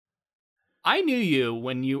I knew you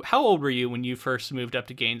when how old were you when you first moved up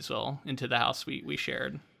to Gainesville into the house we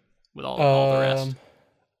shared with all the rest?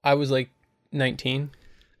 I was like 19.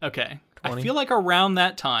 Okay. 20. I feel like around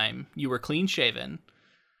that time you were clean shaven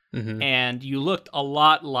and you looked a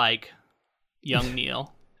lot like young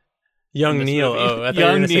Neil. Young Neil. Movie. Oh, I thought you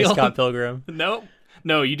were going to say Scott Pilgrim. Nope.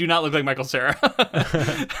 No, you do not look like Michael Cera.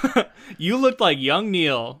 You looked like young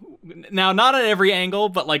Neil. Now, not at every angle,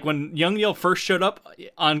 but like when young Neil first showed up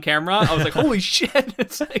on camera, I was like, holy shit,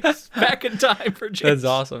 it's like back in time for James. That's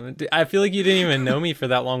awesome. I feel like you didn't even know me for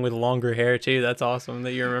that long with longer hair, too. That's awesome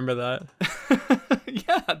that you remember that.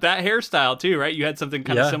 Yeah, that hairstyle, too, right? You had something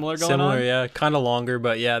kind of similar going on? Similar, yeah. Kind of longer,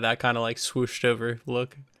 but yeah, that kind of like swooshed over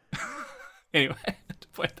look. Anyway, to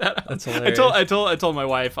point that out. That's hilarious. I told my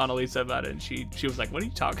wife, Annalisa, about it, and she was like, what are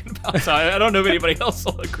you talking about? So I don't know if anybody else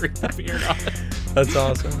will agree with me or not. That's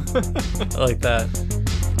awesome. I like that.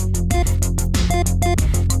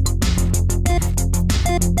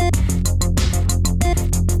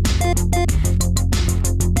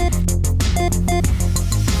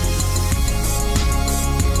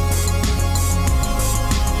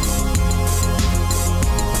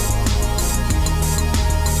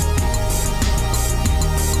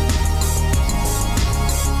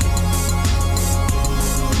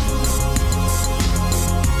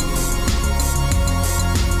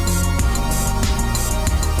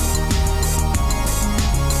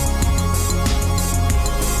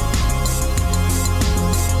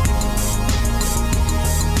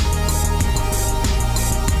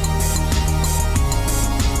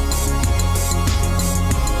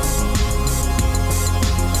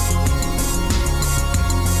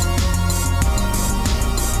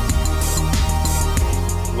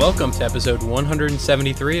 Welcome to episode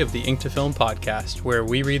 173 of the Ink to Film podcast, where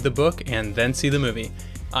we read the book and then see the movie.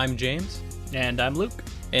 I'm James. And I'm Luke.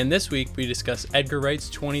 And this week we discuss Edgar Wright's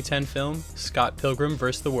 2010 film, Scott Pilgrim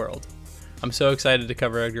vs. the World. I'm so excited to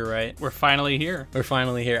cover Edgar Wright. We're finally here.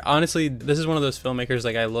 Honestly, this is one of those filmmakers,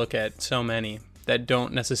 like I look at so many that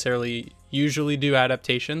don't necessarily usually do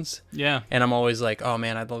adaptations. Yeah. And I'm always like, oh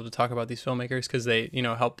man, I'd love to talk about these filmmakers because they,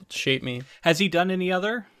 helped shape me. Has he done any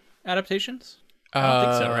other adaptations? I don't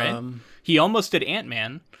think so, right? He almost did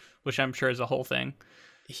Ant-Man, which I'm sure is a whole thing.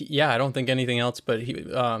 I don't think anything else, but he,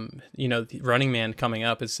 Running Man coming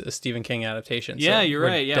up is a Stephen King adaptation. Yeah, so you're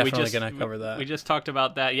right. Yeah, definitely going to cover that. We just talked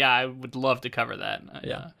about that. Yeah, I would love to cover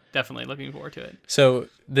that. Definitely looking forward to it. So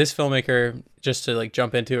this filmmaker, just to like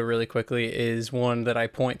jump into it really quickly, is one that I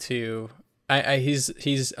point to.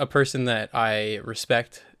 He's a person that I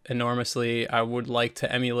respect enormously. I would like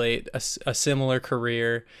to emulate a similar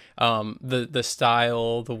career, the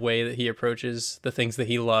style, the way that he approaches the things that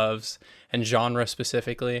he loves, and genre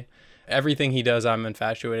specifically. Everything he does I'm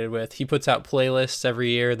infatuated with. He puts out playlists every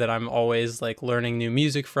year that I'm always like learning new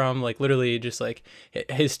music from, like literally just like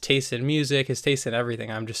his taste in music, his taste in everything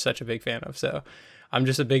I'm just such a big fan of. So I'm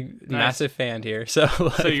just a big, massive fan here. So,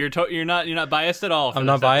 like, so you're not biased at all. I'm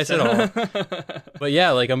not biased at all. But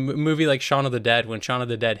yeah, like a movie like Shaun of the Dead. When Shaun of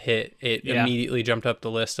the Dead hit, it immediately jumped up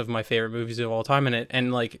the list of my favorite movies of all time.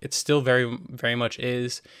 And like it still very, very much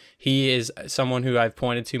is. He is someone who I've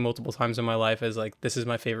pointed to multiple times in my life as like, this is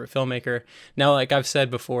my favorite filmmaker. Now, like I've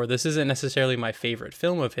said before, this isn't necessarily my favorite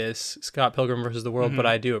film of his, Scott Pilgrim vs. the World, but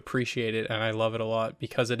I do appreciate it and I love it a lot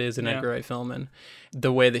because it is an Edgar Wright film, and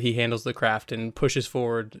the way that he handles the craft and pushes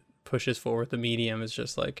forward the medium is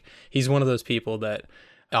just like, he's one of those people that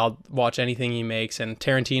I'll watch anything he makes. And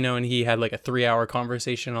Tarantino and he had like a 3-hour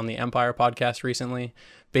conversation on the Empire podcast recently,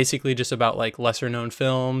 basically just about like lesser known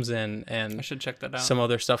films and I should check that out. Some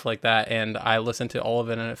other stuff like that. And I listened to all of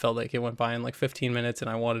it and it felt like it went by in like 15 minutes and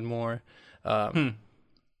I wanted more.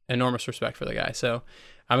 Enormous respect for the guy. So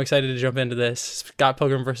I'm excited to jump into this. Scott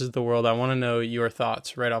Pilgrim vs. the World. I want to know your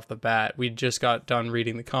thoughts right off the bat. We just got done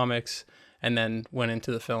reading the comics and then went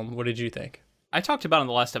into the film. What did you think? I talked about in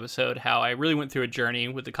the last episode how I really went through a journey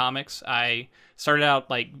with the comics. I started out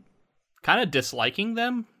like kind of disliking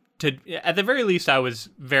them. At the very least, I was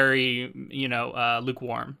very,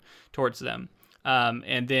 lukewarm towards them.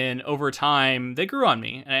 And then over time, they grew on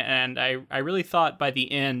me. And I really thought by the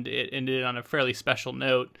end, it ended on a fairly special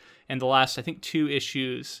note. And the last, I think, 2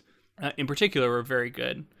 issues in particular were very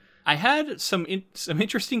good. I had some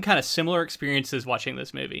interesting kind of similar experiences watching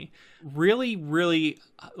this movie. Really, really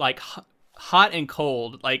like hot and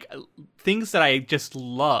cold, like things that I just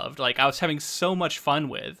loved, like I was having so much fun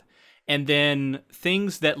with, and then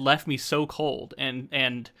things that left me so cold.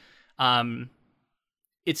 And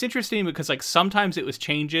it's interesting because like sometimes it was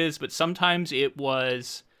changes, but sometimes it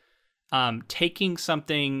was taking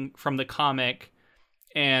something from the comic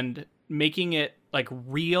and making it like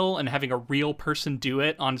real and having a real person do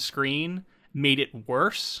it on screen made it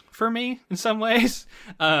worse for me in some ways.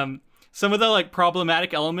 Some of the like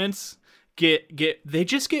problematic elements they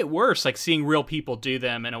just get worse, like seeing real people do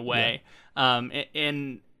them in a way.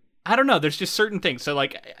 And I don't know, there's just certain things. So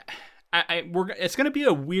like it's going to be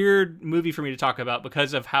a weird movie for me to talk about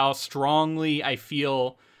because of how strongly I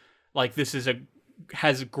feel like this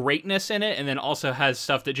has greatness in it, and then also has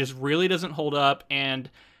stuff that just really doesn't hold up, and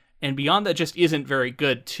beyond that just isn't very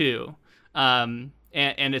good too. And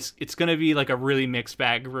it's going to be like a really mixed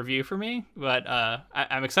bag review for me, but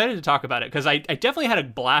I'm excited to talk about it because I definitely had a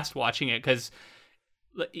blast watching it, because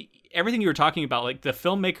everything you were talking about, like the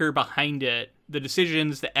filmmaker behind it, the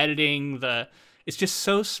decisions, the editing, it's just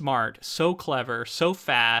so smart, so clever, so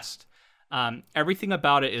fast. Everything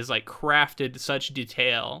about it is like crafted to such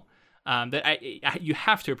detail that you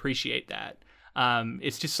have to appreciate that.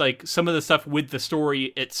 It's just like some of the stuff with the story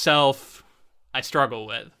itself I struggle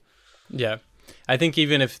with. Yeah. I think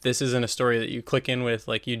even if this isn't a story that you click in with,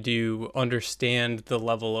 like, you do understand the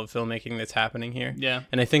level of filmmaking that's happening here. Yeah.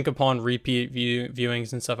 And I think upon repeat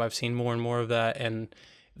viewings and stuff, I've seen more and more of that. And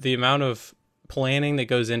the amount of planning that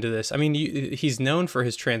goes into this. I mean, he's known for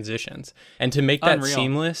his transitions. And to make that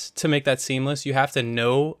seamless, you have to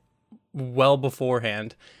know well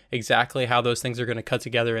beforehand exactly how those things are going to cut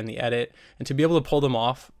together in the edit. And to be able to pull them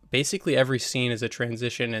off, basically every scene is a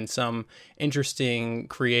transition in some interesting,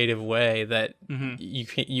 creative way that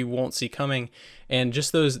you won't see coming. And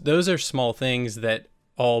just those are small things that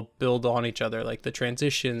all build on each other, like the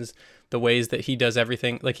transitions, the ways that he does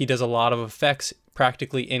everything. Like, he does a lot of effects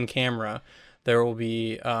practically in camera. There will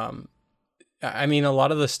be, I mean, a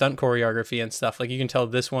lot of the stunt choreography and stuff. Like, you can tell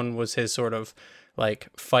this one was his sort of like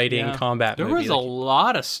fighting combat movie. There was a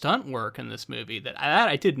lot of stunt work in this movie that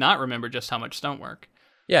I did not remember just how much stunt work.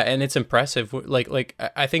 Yeah, and it's impressive. Like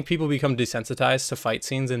I think people become desensitized to fight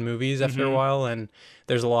scenes in movies after a while, and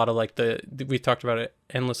there's a lot of like we've talked about it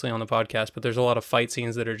endlessly on the podcast, but there's a lot of fight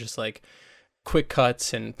scenes that are just like quick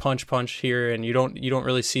cuts and punch here, and you don't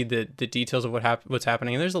really see the details of what's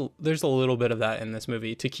happening. And there's a little bit of that in this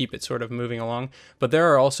movie to keep it sort of moving along. But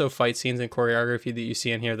there are also fight scenes and choreography that you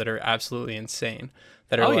see in here that are absolutely insane.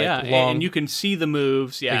 That are long, and you can see the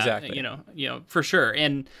moves. Yeah, exactly. You know for sure.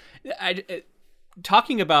 And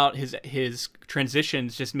talking about his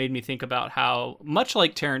transitions just made me think about how much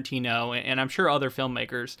like Tarantino and I'm sure other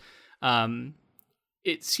filmmakers,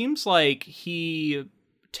 it seems like he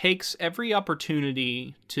takes every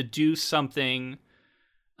opportunity to do something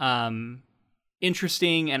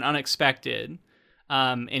interesting and unexpected,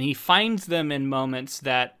 and he finds them in moments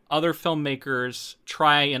that other filmmakers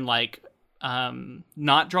try and like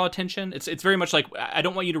not draw attention. It's very much like, I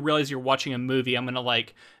don't want you to realize you're watching a movie. I'm gonna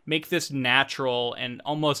like make this natural and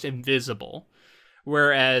almost invisible,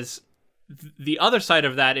 whereas the other side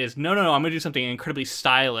of that is no, I'm gonna do something incredibly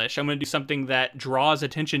stylish. I'm gonna do something that draws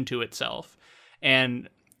attention to itself. And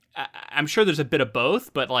I'm sure there's a bit of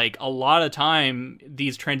both, but like a lot of time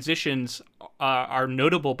these transitions are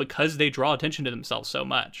notable because they draw attention to themselves so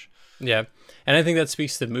much. Yeah. And I think that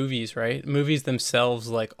speaks to movies, right? Movies themselves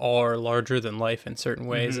like are larger than life in certain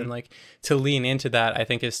ways. And like to lean into that, I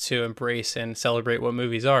think, is to embrace and celebrate what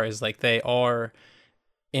movies are, is like they are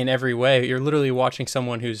in every way. You're literally watching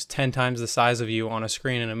someone who's 10 times the size of you on a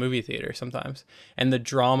screen in a movie theater sometimes, and the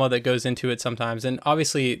drama that goes into it sometimes. And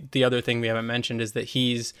obviously the other thing we haven't mentioned is that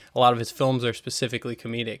a lot of his films are specifically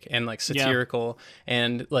comedic and like satirical,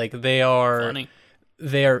 and like they are funny.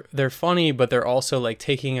 They're funny, but they're also like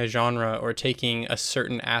taking a genre or taking a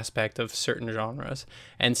certain aspect of certain genres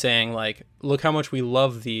and saying like, look how much we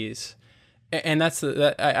love these. And that's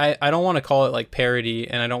I don't want to call it like parody,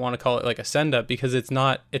 and I don't want to call it like a send up, because it's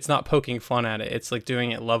not poking fun at it. It's like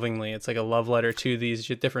doing it lovingly. It's like a love letter to these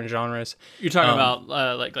different genres. You're talking about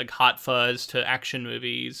like Hot Fuzz to action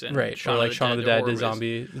movies, and right? Or like Shaun of the Dead to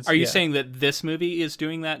zombie. Are you saying that this movie is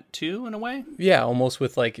doing that too in a way? Yeah, almost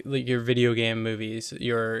with like your video game movies,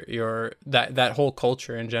 your that whole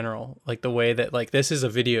culture in general, like the way that like this is a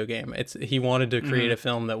video game. He wanted to create a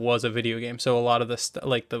film that was a video game, so a lot of the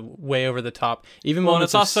like the way over the top, even and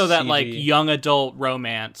it's also that like young adult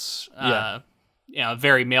romance,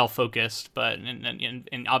 very male focused, but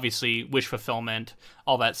and obviously wish fulfillment,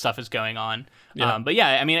 all that stuff is going on. Yeah. But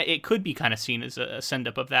yeah, I mean, it could be kind of seen as a send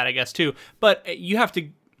up of that, I guess too. But you have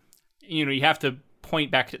to point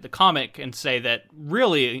back to the comic and say that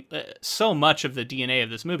really so much of the DNA of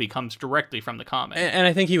this movie comes directly from the comic. And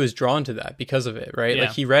I think he was drawn to that because of it, right? Yeah.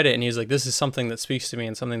 Like he read it and he was like, this is something that speaks to me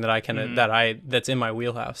and something that I can, that's in my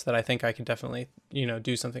wheelhouse, that I think I can definitely,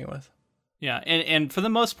 do something with. Yeah. And for the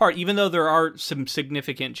most part, even though there are some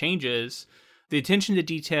significant changes, the attention to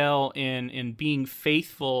detail in being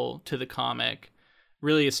faithful to the comic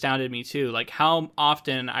really astounded me too. Like how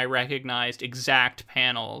often I recognized exact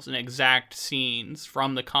panels and exact scenes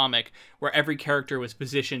from the comic where every character was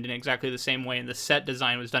positioned in exactly the same way and the set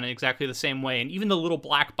design was done in exactly the same way. And even the little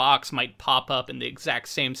black box might pop up in the exact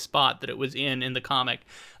same spot that it was in the comic.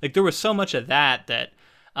 Like there was so much of that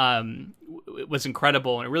it was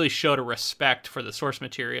incredible, and it really showed a respect for the source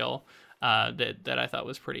material that I thought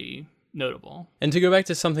was pretty notable. And to go back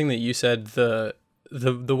to something that you said, the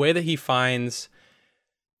way that he finds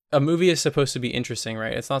a movie is supposed to be interesting,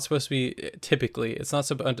 right? It's not supposed to be typically. It's not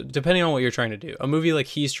depending on what you're trying to do. A movie like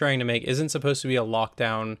he's trying to make isn't supposed to be a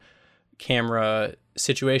lockdown camera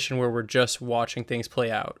situation where we're just watching things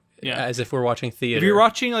play out. Yeah. As if we're watching theater. If you're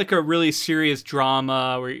watching like a really serious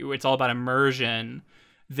drama where it's all about immersion,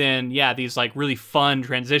 then yeah, these like really fun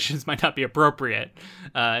transitions might not be appropriate.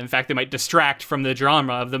 In fact, they might distract from the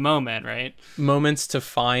drama of the moment, right? Moments to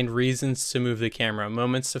find reasons to move the camera,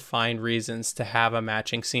 moments to find reasons to have a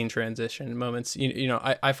matching scene transition, moments,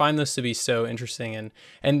 I find this to be so interesting.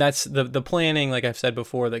 And that's the planning, like I've said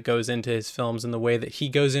before, that goes into his films, and the way that he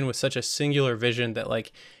goes in with such a singular vision that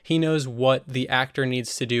like he knows what the actor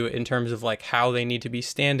needs to do in terms of like how they need to be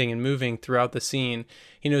standing and moving throughout the scene.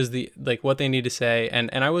 He knows what they need to say. And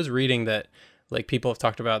I was reading that like people have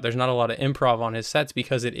talked about there's not a lot of improv on his sets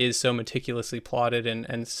because it is so meticulously plotted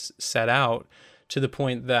and set out, to the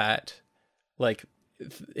point that like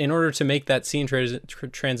in order to make that scene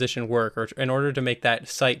transition work, or in order to make that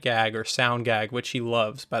sight gag or sound gag, which he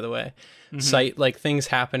loves, by the way, sight, like things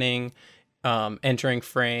happening, entering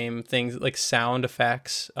frame, things like sound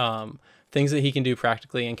effects, things that he can do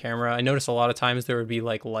practically in camera. I noticed a lot of times there would be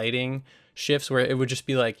like lighting shifts where it would just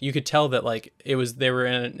be like you could tell that like they were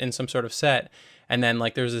in some sort of set, and then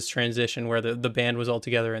like there was this transition where the band was all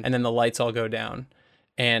together, and then the lights all go down,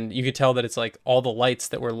 and you could tell that it's like all the lights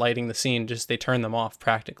that were lighting the scene, just they turn them off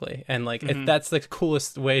practically. And like that's the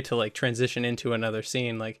coolest way to like transition into another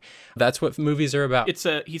scene. Like that's what movies are about.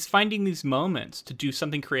 He's finding these moments to do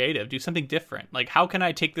something creative, do something different. Like how can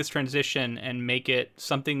I take this transition and make it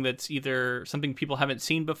something that's either something people haven't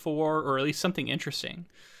seen before, or at least something interesting.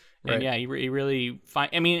 And right. Yeah, he really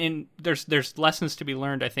I mean, and there's lessons to be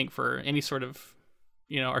learned, I think, for any sort of,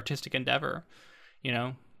 artistic endeavor.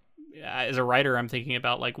 As a writer, I'm thinking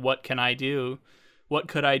about like, what can I do? What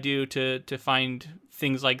could I do to find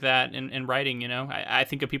things like that in writing? I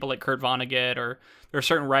think of people like Kurt Vonnegut, or there are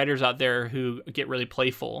certain writers out there who get really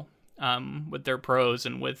playful with their prose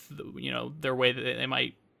and with their way that they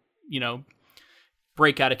might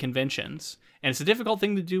break out of conventions. And it's a difficult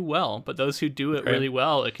thing to do well, but those who do it really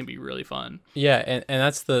well, it can be really fun. Yeah, and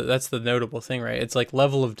that's the notable thing, right? It's like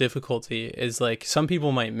level of difficulty is like some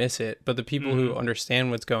people might miss it, but the people who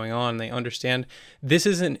understand what's going on, they understand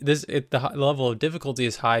the level of difficulty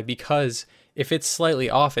is high because if it's slightly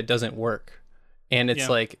off, it doesn't work. And it's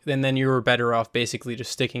like, and then you're better off basically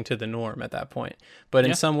just sticking to the norm at that point. But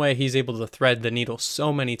in some way, he's able to thread the needle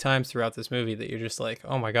so many times throughout this movie that you're just like,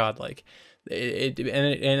 oh my God, like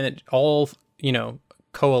it all,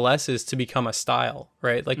 coalesces to become a style,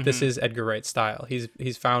 right? Like this is Edgar Wright's style.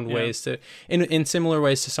 He's found ways to, in similar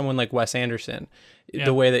ways to someone like Wes Anderson,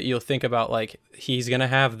 the way that you'll think about like, he's going to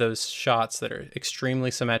have those shots that are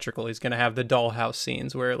extremely symmetrical. He's going to have the dollhouse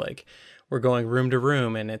scenes where like, we're going room to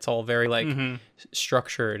room and it's all very like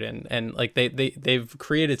structured and like they've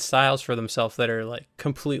created styles for themselves that are like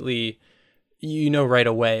completely, right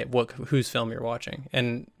away whose film you're watching.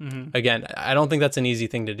 And again, I don't think that's an easy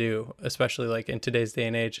thing to do, especially like in today's day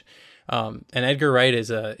and age. And Edgar Wright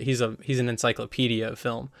he's an encyclopedia of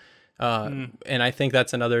film. And I think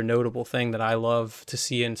that's another notable thing that I love to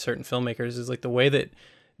see in certain filmmakers is like the way that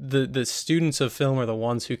the students of film are the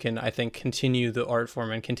ones who can, I think, continue the art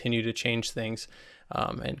form and continue to change things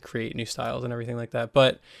and create new styles and everything like that.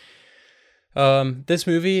 But this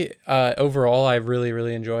movie, overall, I really,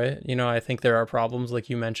 really enjoy it. I think there are problems like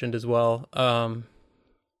you mentioned as well.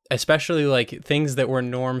 Especially like things that were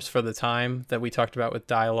norms for the time that we talked about with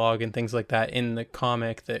dialogue and things like that in the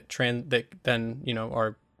comic that then,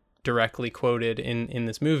 are directly quoted in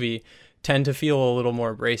this movie tend to feel a little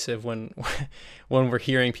more abrasive when we're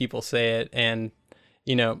hearing people say it. And,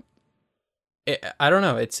 I don't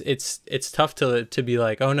know. It's tough to be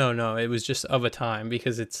like, oh no, it was just of a time,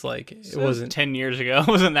 because it's like it wasn't 10 years ago. It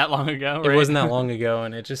wasn't that long ago. Right? It wasn't that long ago,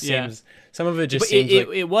 and it just seems some of it just seems like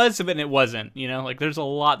it was, but it wasn't. Like there's a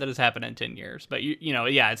lot that has happened in 10 years, but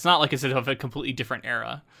it's not like it's of a completely different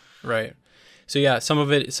era, right? So yeah, some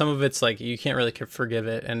of it's like you can't really forgive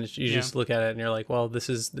it, and you just look at it and you're like, well, this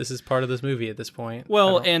is part of this movie at this point.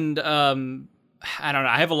 Well, and I don't know.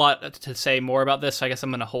 I have a lot to say more about this, so I guess I'm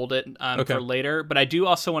going to hold it for later. But I do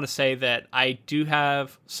also want to say that I do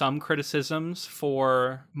have some criticisms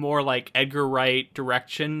for more like Edgar Wright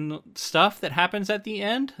direction stuff that happens at the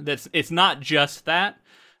end. It's not just that.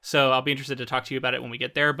 So I'll be interested to talk to you about it when we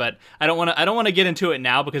get there. But I don't want to get into it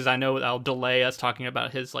now because I know I'll delay us talking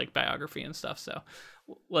about his like biography and stuff. So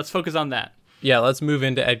let's focus on that. Yeah, let's move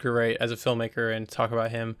into Edgar Wright as a filmmaker and talk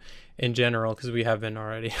about him in general, because we have been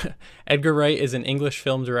already. Edgar Wright is an English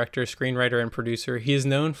film director, screenwriter, and producer. He is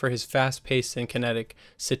known for his fast-paced and kinetic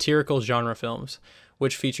satirical genre films,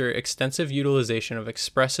 which feature extensive utilization of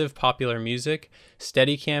expressive popular music,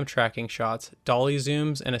 Steadicam tracking shots, dolly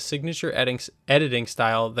zooms, and a signature editing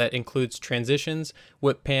style that includes transitions,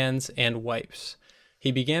 whip pans, and wipes.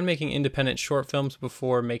 He began making independent short films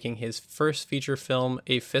before making his first feature film,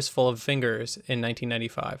 A Fistful of Fingers, in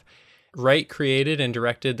 1995. Wright created and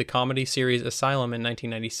directed the comedy series Asylum in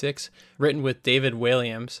 1996, written with David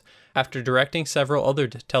Walliams. After directing several other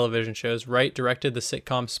television shows, Wright directed the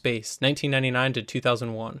sitcom Space, 1999 to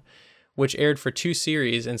 2001, which aired for 2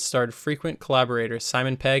 series and starred frequent collaborators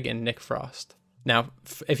Simon Pegg and Nick Frost. Now,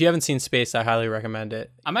 if you haven't seen Space, I highly recommend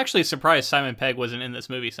it. I'm actually surprised Simon Pegg wasn't in this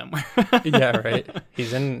movie somewhere. Yeah, right.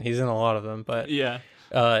 He's in a lot of them, but yeah.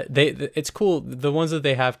 It's cool. The ones that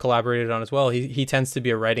they have collaborated on as well. He tends to be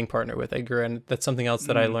a writing partner with Edgar, and that's something else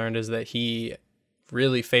that I learned is that he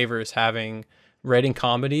really favors having writing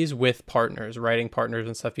comedies with writing partners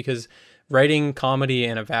and stuff, because writing comedy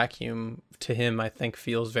in a vacuum to him, I think,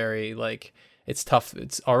 feels very like it's tough.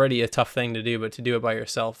 It's already a tough thing to do, but to do it by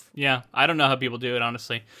yourself. Yeah, I don't know how people do it,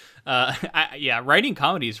 honestly. Writing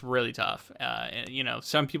comedy is really tough.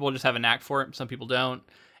 Some people just have a knack for it, some people don't.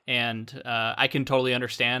 And I can totally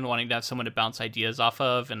understand wanting to have someone to bounce ideas off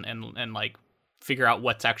of and like figure out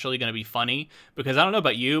what's actually going to be funny. Because I don't know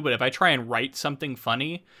about you, but if I try and write something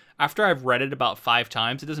funny, after I've read it about 5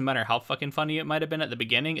 times, it doesn't matter how fucking funny it might have been at the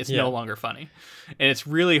beginning, it's no longer funny. And it's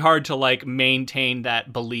really hard to like maintain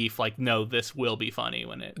that belief, like, no, this will be funny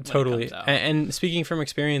when it comes out. And speaking from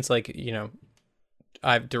experience, like,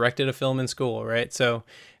 I've directed a film in school, right? So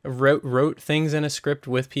wrote things in a script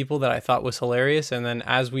with people that I thought was hilarious, and then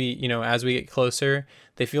as we get closer,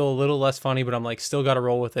 they feel a little less funny, but I'm like, still got to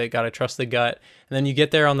roll with it, got to trust the gut. And then you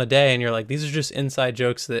get there on the day and you're like, these are just inside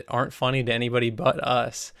jokes that aren't funny to anybody but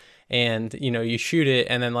us. And you shoot it,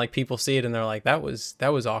 and then like people see it and they're like, that was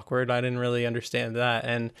awkward, I didn't really understand that.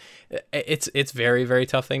 And it's very, very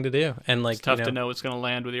tough thing to do, and like it's tough to know what's going to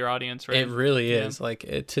land with your audience, right? It really is.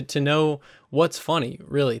 Like to know what's funny,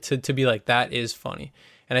 really, to be like, that is funny.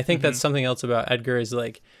 And I think that's something else about Edgar is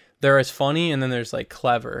like, there is funny and then there's like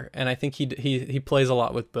clever, and I think he plays a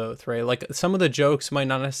lot with both, right? Like some of the jokes might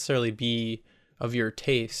not necessarily be of your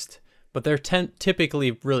taste, but they're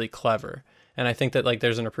typically really clever. And I think that like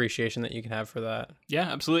there's an appreciation that you can have for that.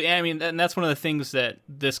 Yeah, absolutely. I mean, and that's one of the things that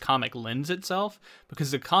this comic lends itself,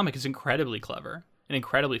 because the comic is incredibly clever and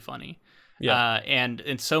incredibly funny. Yeah.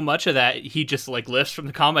 And so much of that he just like lifts from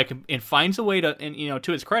the comic and finds a way to, and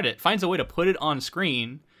to his credit, finds a way to put it on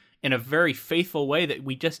screen in a very faithful way that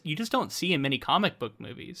you just don't see in many comic book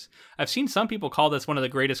movies. I've seen some people call this one of the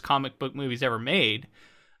greatest comic book movies ever made.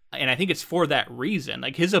 And I think it's for that reason.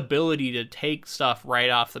 Like, his ability to take stuff right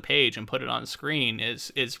off the page and put it on screen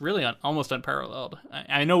is really almost unparalleled.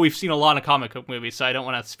 I know we've seen a lot of comic book movies, so I don't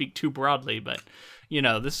want to speak too broadly, but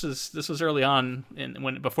this was early on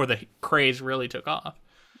before the craze really took off.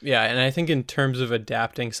 Yeah, and I think in terms of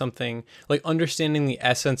adapting something, like understanding the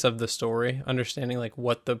essence of the story, understanding like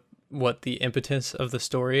what the impetus of the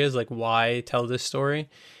story is, like why tell this story,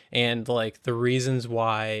 and like the reasons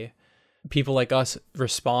why people like us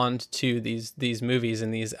respond to these movies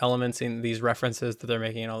and these elements and these references that they're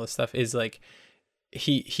making and all this stuff, is like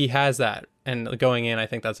he has that. And going in, I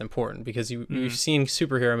think that's important, because you've seen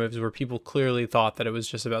superhero movies where people clearly thought that it was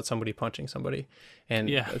just about somebody punching somebody, and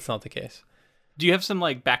it's not the case. Do you have some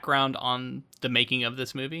like background on the making of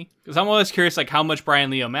this movie? Because I'm always curious, like how much Brian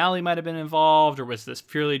Lee O'Malley might have been involved, or was this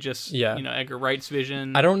purely just Edgar Wright's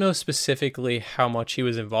vision? I don't know specifically how much he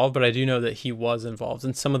was involved, but I do know that he was involved.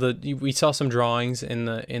 And we saw some drawings in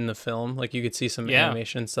the film, like you could see some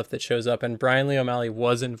animation and stuff that shows up, and Brian Lee O'Malley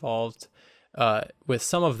was involved with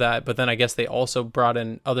some of that. But then I guess they also brought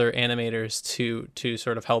in other animators to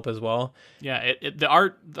sort of help as well. Yeah, the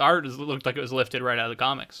art looked like it was lifted right out of the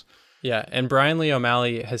comics. Yeah, and Brian Lee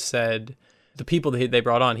O'Malley has said the people that they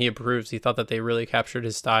brought on, he approves. He thought that they really captured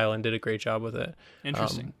his style and did a great job with it.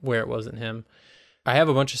 Interesting. Where it wasn't him. I have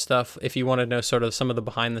a bunch of stuff if you want to know sort of some of the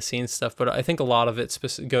behind the scenes stuff, but I think a lot of it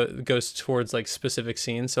goes towards like specific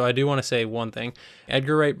scenes. So I do want to say one thing.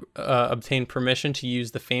 Edgar Wright obtained permission to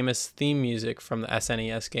use the famous theme music from the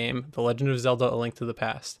SNES game, The Legend of Zelda: A Link to the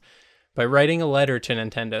Past, by writing a letter to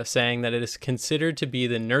Nintendo saying that it is considered to be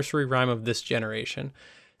the nursery rhyme of this generation.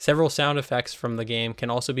 Several sound effects from the game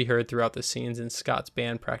can also be heard throughout the scenes in Scott's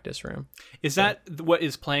band practice room. Is that what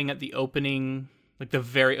is playing at the opening, like the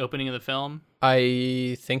very opening of the film?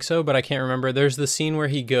 I think so, but I can't remember. There's the scene where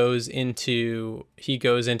he goes into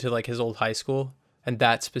like his old high school, and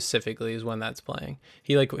that specifically is when that's playing.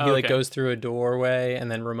 He goes through a doorway,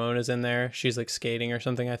 and then Ramona's in there. She's like skating or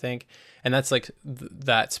something, I think, and that's like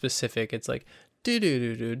that specific. It's like okay. Do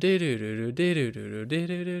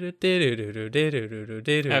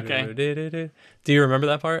you remember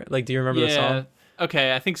that part? Like, do you remember the song?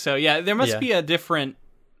 Okay, I think so. Yeah, there must be a different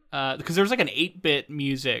because there was like an 8-bit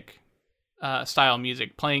music. Style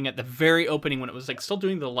music playing at the very opening when it was like still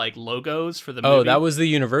doing the like logos for the movie. Oh, that was the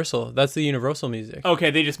Universal. That's the Universal music. Okay,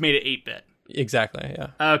 they just made it 8-bit. Exactly,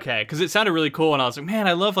 yeah. Okay, because it sounded really cool, and I was like, man,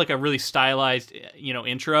 I love like a really stylized,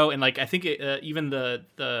 intro, and like I think even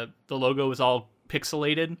the logo was all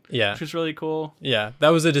pixelated. Yeah, which was really cool. Yeah, that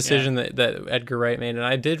was a decision that Edgar Wright made, and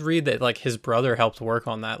I did read that like his brother helped work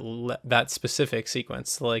on that specific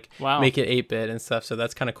sequence to like make it 8-bit and stuff. So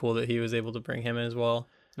that's kind of cool that he was able to bring him in as well.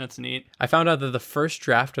 That's neat. I found out that the first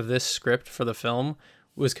draft of this script for the film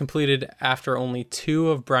was completed after only 2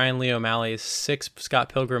 of Brian Lee O'Malley's 6 Scott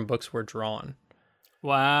Pilgrim books were drawn.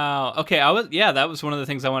 Wow. Okay, that was one of the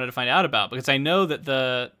things I wanted to find out about, because I know that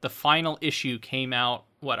the final issue came out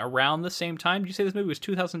around the same time. Did you say this movie was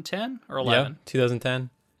 2010 or 11? Yeah,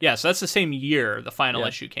 2010. Yeah, so that's the same year the final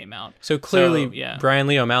issue came out. So clearly Brian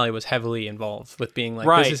Lee O'Malley was heavily involved with being like,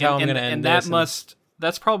 this is how I'm going to end this. And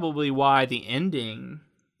that's probably why the ending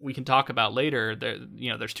we can talk about later.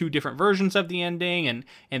 There's 2 different versions of the ending,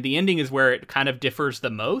 and the ending is where it kind of differs the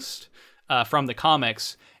most from the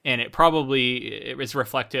comics, and it is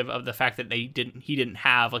reflective of the fact that he didn't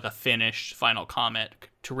have like a finished final comic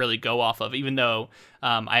to really go off of, even though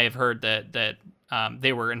I have heard that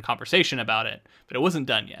they were in conversation about it, but it wasn't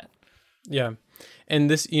done yet. Yeah, and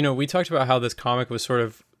this, we talked about how this comic was sort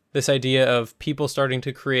of this idea of people starting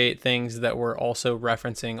to create things that were also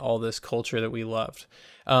referencing all this culture that we loved.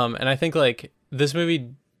 And I think like this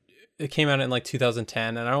movie, it came out in like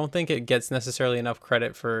 2010, and I don't think it gets necessarily enough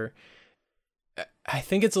credit for. I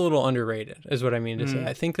think it's a little underrated, is what I mean to say.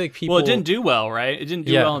 I think like people. Well, it didn't do well, right? It didn't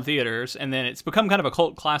do well in theaters, and then it's become kind of a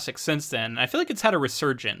cult classic since then. I feel like it's had a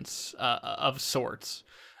resurgence of sorts.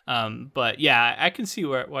 But yeah, I can see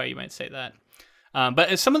why you might say that.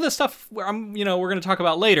 But some of the stuff we're going to talk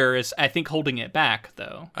about later is, I think, holding it back,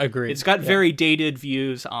 though. Agreed. It's got very dated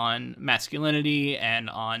views on masculinity and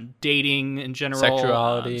on dating in general.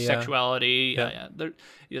 Sexuality.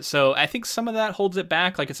 So I think some of that holds it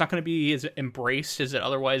back. Like, it's not going to be as embraced as it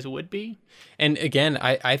otherwise would be. And again,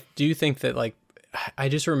 I do think that, like, I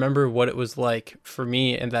just remember what it was like for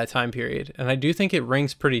me in that time period. And I do think it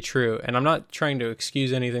rings pretty true. And I'm not trying to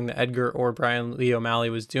excuse anything that Edgar or Brian Lee O'Malley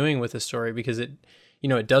was doing with the story, because it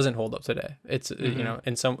doesn't hold up today. It's,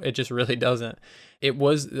 it just really doesn't. It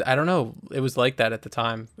was, I don't know, it was like that at the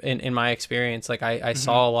time in my experience. Like I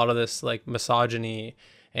saw a lot of this like misogyny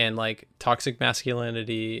and like toxic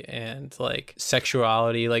masculinity and like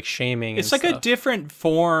sexuality, like shaming. It's like a different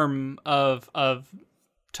form of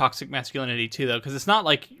toxic masculinity too, though, because it's not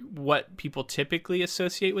like what people typically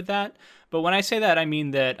associate with that. But when I say that, I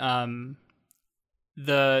mean that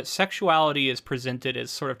the sexuality is presented as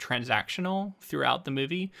sort of transactional throughout the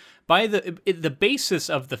movie. By the basis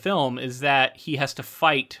of the film is that he has to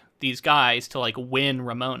fight these guys to like win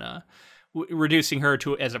Ramona, reducing her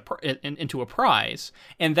into a prize,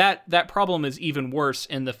 and that problem is even worse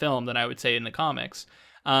in the film than I would say in the comics.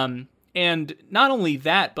 And not only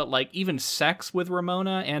that, but like even sex with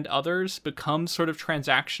Ramona and others becomes sort of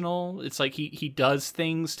transactional. It's like he does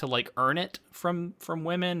things to like earn it from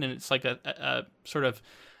women, and it's like a sort of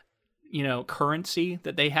currency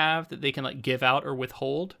that they have that they can like give out or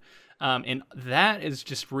withhold. And that is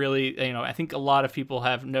just really, I think a lot of people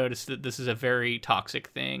have noticed that this is a very toxic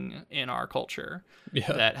thing in our culture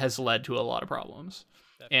that has led to a lot of problems.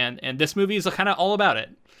 And this movie is kind of all about it.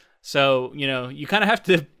 So, you kind of have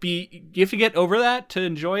to get over that to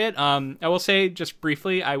enjoy it. I will say just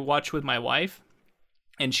briefly, I watched with my wife,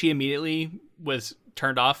 and she immediately was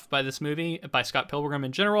turned off by this movie, by Scott Pilgrim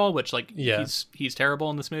in general, which he's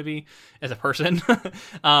terrible in this movie as a person.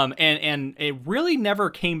 And it really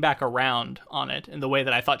never came back around on it in the way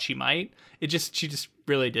that I thought she might. She just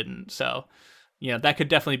really didn't. So, that could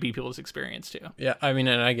definitely be people's experience too. Yeah, I mean,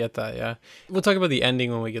 and I get that. Yeah, we'll talk about the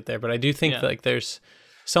ending when we get there, but I do think like there's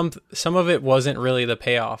some of it wasn't really the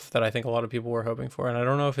payoff that I think a lot of people were hoping for, and I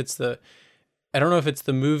don't know if it's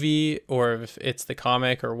the movie or if it's the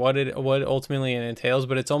comic or what ultimately it entails,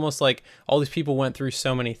 but it's almost like all these people went through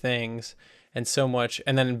so many things and so much,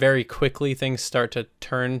 and then very quickly things start to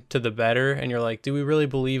turn to the better, and you're like, do we really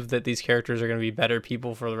believe that these characters are going to be better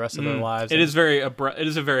people for the rest of their lives? It is very abrupt. It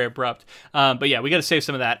is a very abrupt. But yeah, we got to save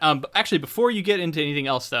some of that. Actually, before you get into anything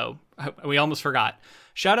else, though, we almost forgot.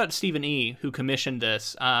 Shout out to Stephen E., who commissioned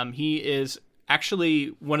this. He is actually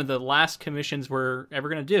one of the last commissions we're ever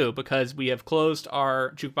going to do, because we have closed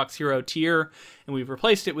our Jukebox Hero tier and we've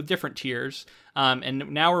replaced it with different tiers.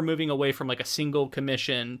 And now we're moving away from like a single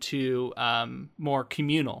commission to more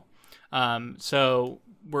communal. So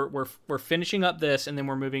we're finishing up this, and then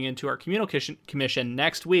we're moving into our communal commission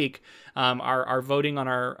next week. Our voting on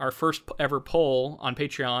our first ever poll on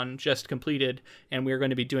Patreon just completed, and we're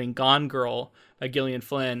going to be doing Gone Girl by Gillian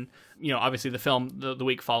Flynn. Obviously the film the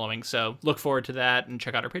week following. So look forward to that, and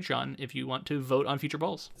check out our Patreon if you want to vote on future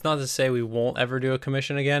polls. It's not to say we won't ever do a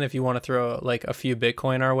commission again. If you want to throw like a few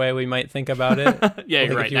Bitcoin our way, we might think about it. Yeah,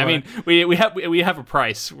 you're right. I mean, we have a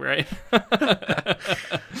price, right?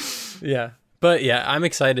 Yeah. But yeah, I'm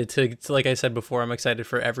excited to like I said before, I'm excited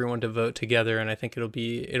for everyone to vote together, and I think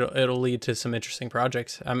it'll lead to some interesting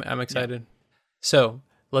projects. I'm excited. Yeah. So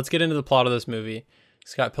let's get into the plot of this movie.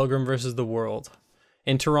 Scott Pilgrim versus the World.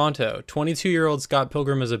 In Toronto, 22-year-old Scott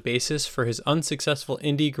Pilgrim is a bassist for his unsuccessful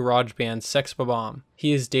indie garage band Sex Bob-omb.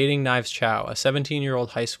 He is dating Knives Chow, a 17-year-old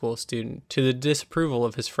high school student, to the disapproval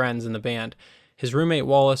of his friends in the band, his roommate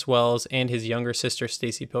Wallace Wells, and his younger sister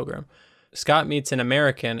Stacy Pilgrim. Scott meets an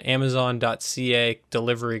American Amazon.ca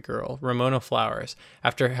delivery girl, Ramona Flowers,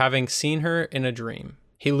 after having seen her in a dream.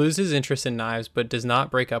 He loses interest in knives, but does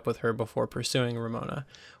not break up with her before pursuing Ramona.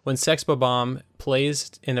 When Sex Bob-omb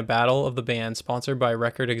plays in a battle of the band sponsored by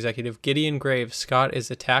record executive Gideon Graves, Scott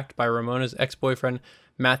is attacked by Ramona's ex-boyfriend,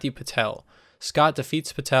 Matthew Patel. Scott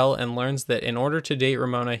defeats Patel and learns that in order to date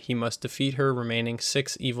Ramona, he must defeat her remaining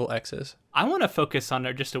 6 evil exes. I want to focus on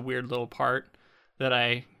just a weird little part that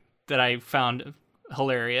I found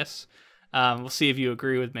hilarious. We'll see if you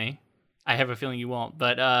agree with me. I have a feeling you won't,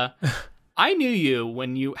 but I knew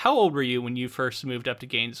you how old were you when you first moved up to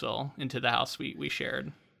Gainesville into the house we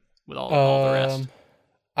shared with all the rest?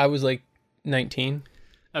 I was like 19.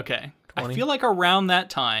 Okay. 20. I feel like around that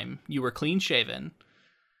time you were clean shaven,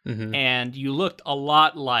 and you looked a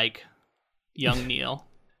lot like young Neil.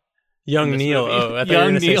 Young Neil. Movie. Oh, I thought you were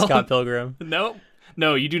going to say Scott Pilgrim. Nope.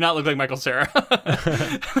 No, you do not look like Michael Cera.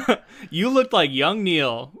 You looked like young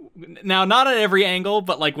Neil. Now, not at every angle,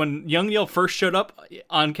 but like when young Neil first showed up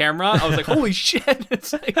on camera, I was like, holy shit,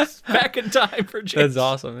 it's like back in time for James. That's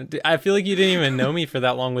awesome. I feel like you didn't even know me for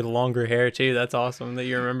that long with longer hair, too. That's awesome that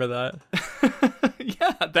you remember that.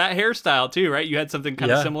 Yeah, that hairstyle, too, right? You had something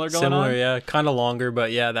kind of similar going on? Similar, yeah. Kind of longer,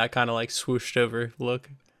 but yeah, that kind of like swooshed over look.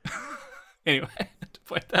 Anyway, to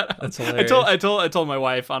point that out. That's hilarious. I told my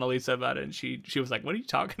wife, Annalisa, about it, and she was like, what are you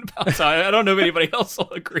talking about? So I don't know if anybody else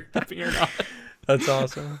will agree with me or not. That's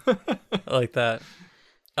awesome. I like that.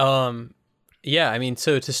 Yeah, I mean,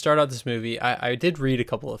 so to start out this movie, I did read a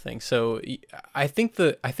couple of things. So I think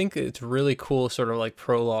it's really cool sort of like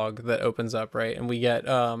prologue that opens up, right? And we get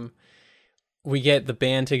the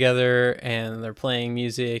band together and they're playing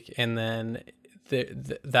music, and then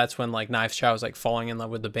that's when like Knives Chow is like falling in love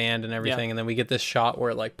with the band and everything. And then we get this shot where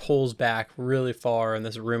it like pulls back really far and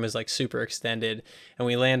this room is like super extended, and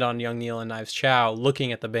we land on young Neil and Knives Chow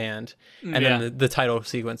looking at the band, and then the title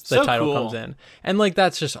sequence, the title comes in, and like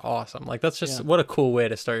that's just awesome. Like that's just what a cool way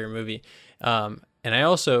to start your movie. And I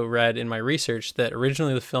also read in my research that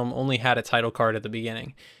originally the film only had a title card at the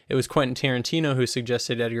beginning. It was Quentin Tarantino who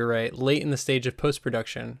suggested, Edgar Wright, late in the stage of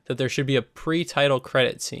post-production, that there should be a pre-title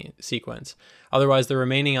credit sequence. Otherwise, the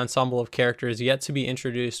remaining ensemble of characters yet to be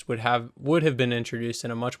introduced would have been introduced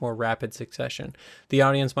in a much more rapid succession. The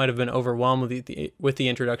audience might have been overwhelmed with the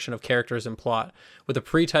introduction of characters and plot. With a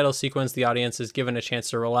pre-title sequence, the audience is given a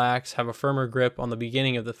chance to relax, have a firmer grip on the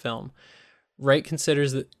beginning of the film. Wright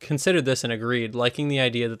considered this and agreed, liking the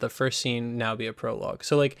idea that the first scene now be a prologue.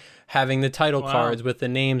 So like having the title cards with the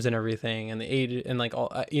names and everything and the age and like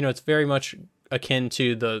all, it's very much akin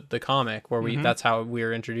to the comic where that's how we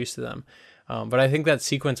were introduced to them. But I think that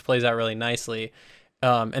sequence plays out really nicely.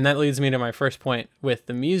 And that leads me to my first point with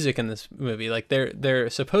the music in this movie. Like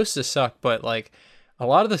they're supposed to suck, but like a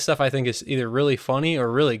lot of the stuff I think is either really funny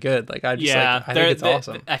or really good. Like I just I think it's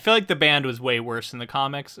awesome. I feel like the band was way worse in the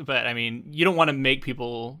comics, but I mean, you don't want to make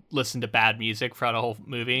people listen to bad music throughout a whole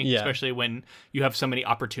movie, especially when you have so many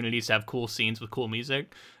opportunities to have cool scenes with cool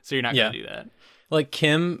music. So you're not going to do that. Like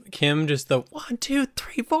Kim, just the 1, 2,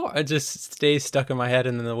 3, 4, it just stays stuck in my head,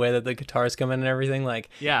 and then the way that the guitars come in and everything, like,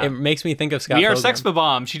 it makes me think of Scott Pilgrim. We Are Sex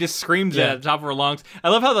Bomb. She just screams it at the top of her lungs. I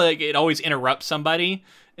love how it always interrupts somebody.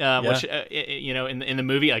 Which in the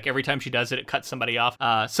movie, like every time she does it, it cuts somebody off.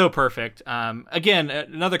 So perfect. Again,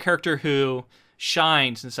 another character who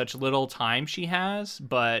shines in such little time she has,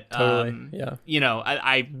 but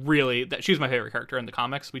I really she was my favorite character in the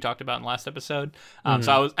comics we talked about in the last episode.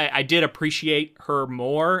 So I did appreciate her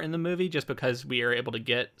more in the movie just because we are able to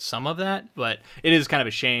get some of that, but it is kind of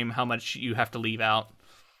a shame how much you have to leave out.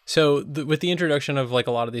 So with the introduction of like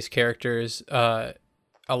a lot of these characters,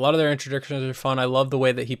 a lot of their introductions are fun. I love the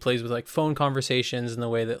way that he plays with like phone conversations and the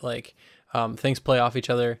way that like things play off each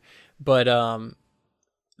other, but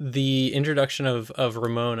the introduction of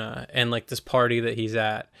Ramona and like this party that he's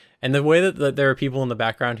at, and the way that there are people in the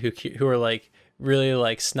background who are like really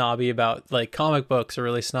like snobby about like comic books, or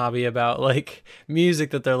really snobby about like music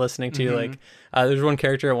that they're listening to. Like there's one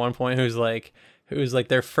character at one point who's like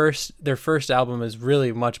their first album is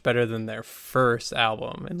really much better than their first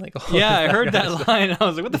album, and like I heard that line. I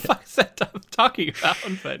was like, what the fuck is that talking about?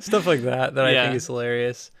 But stuff like that I think is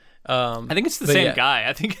hilarious. I think it's the same guy.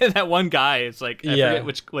 I think that one guy is like, I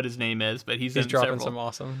forget what his name is, but he's dropping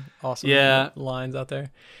several. some awesome lines out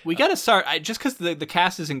there. We got to start just because the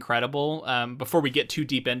cast is incredible. Before we get too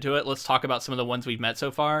deep into it, let's talk about some of the ones we've met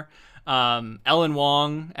so far. Ellen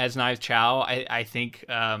Wong as Knives Chow. I think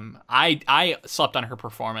I slept on her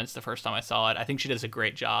performance the first time I saw it. I think she does a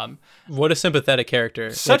great job. What a sympathetic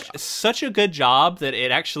character. Such a good job that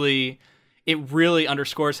it really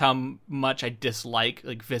underscores how much I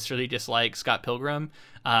viscerally dislike Scott Pilgrim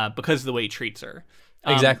because of the way he treats her.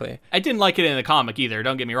 Exactly. I didn't like it in the comic either.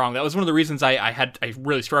 Don't get me wrong. That was one of the reasons I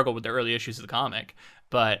really struggled with the early issues of the comic.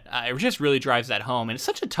 But it just really drives that home. And it's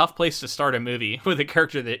such a tough place to start a movie with a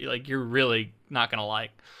character that like you're really not going to like.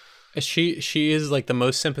 She is like the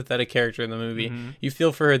most sympathetic character in the movie. You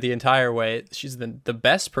feel for her the entire way. She's the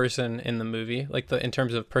best person in the movie, like in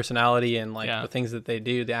terms of personality and like the things that they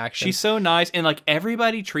do, the action. She's so nice, and like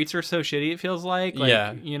everybody treats her so shitty. It feels like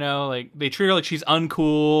like they treat her like she's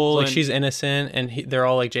uncool, like she's innocent, and they're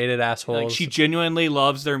all like jaded assholes. Like she genuinely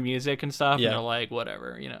loves their music and stuff, and they're like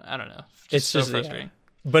whatever, I don't know. It's so frustrating.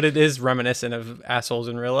 But it is reminiscent of assholes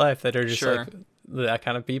in real life that are just like that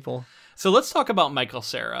kind of people. So let's talk about Michael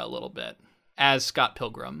Cera a little bit as Scott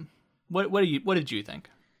Pilgrim. What did you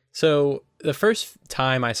think? So the first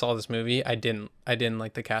time I saw this movie, I didn't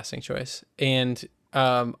like the casting choice, and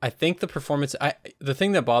I think the performance. The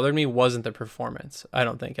thing that bothered me wasn't the performance. I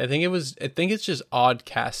think it's just odd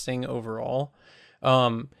casting overall.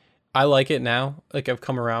 I like it now. Like I've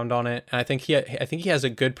come around on it, and I think he has a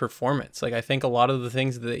good performance. Like I think a lot of the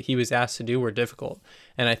things that he was asked to do were difficult,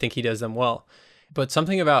 and I think he does them well. But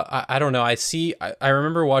something about I don't know. I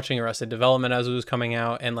remember watching Arrested Development as it was coming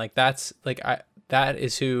out, and like that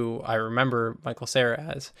is who I remember Michael Cera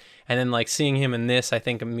as. And then like seeing him in this, I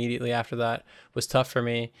think immediately after that was tough for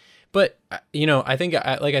me. But I think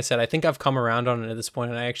like I said, I think I've come around on it at this point,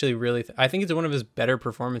 and I actually really I think it's one of his better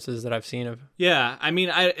performances that I've seen of. Yeah, I mean,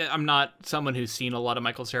 I'm not someone who's seen a lot of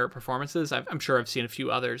Michael Cera performances. I'm sure I've seen a few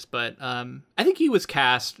others, but I think he was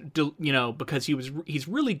cast, because he's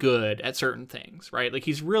really good at certain things, right? Like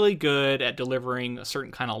he's really good at delivering a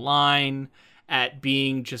certain kind of line, at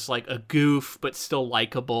being just like a goof but still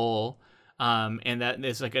likable, and that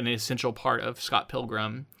is like an essential part of Scott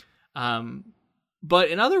Pilgrim. But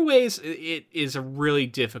in other ways, it is a really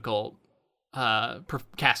difficult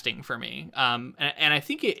casting for me. And I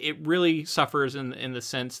think it really suffers in the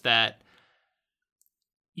sense that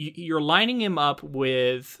you're lining him up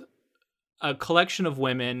with a collection of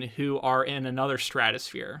women who are in another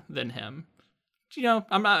stratosphere than him.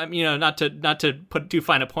 I'm not, not to put too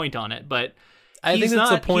fine a point on it, but I think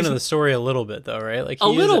that's the point of the story a little bit, though, right? Like a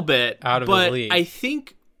little bit out of his league. I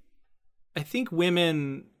think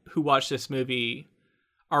women who watch this movie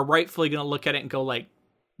are rightfully going to look at it and go like,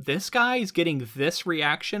 this guy is getting this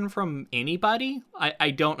reaction from anybody?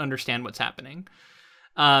 I don't understand what's happening.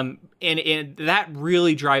 And that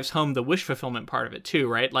really drives home the wish fulfillment part of it too,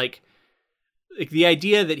 right? Like the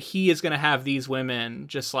idea that he is going to have these women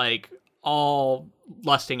just like all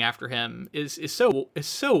lusting after him is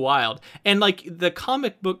so wild. And like the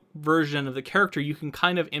comic book version of the character, you can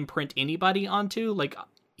kind of imprint anybody onto. Like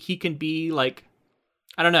he can be like,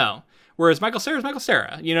 I don't know. Whereas Michael Cera is Michael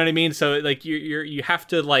Cera, you know what I mean? So like you have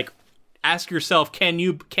to like ask yourself, can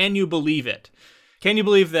you believe it? Can you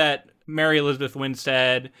believe that Mary Elizabeth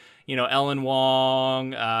Winstead, Ellen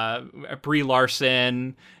Wong, Brie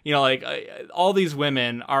Larson, like all these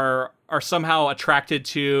women are somehow attracted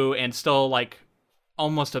to and still like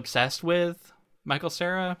almost obsessed with Michael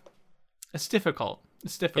Cera? It's difficult.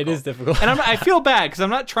 It is difficult. And I feel bad because I'm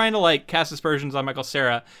not trying to like cast aspersions on Michael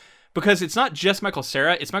Cera, because it's not just Michael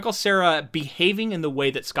Cera. It's Michael Cera behaving in the way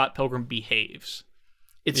that Scott Pilgrim behaves.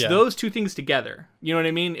 It's those two things together. You know what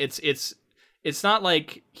I mean? It's not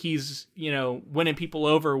like he's, winning people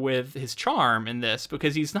over with his charm in this,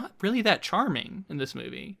 because he's not really that charming in this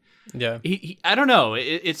movie. Yeah. I don't know.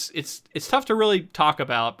 It's tough to really talk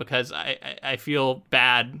about, because I feel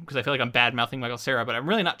bad, because I feel like I'm bad mouthing Michael Cera, but I'm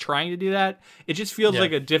really not trying to do that. It just feels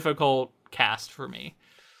like a difficult cast for me.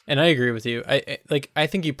 And I agree with you. I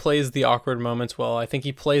think he plays the awkward moments well. I think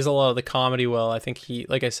he plays a lot of the comedy well. I think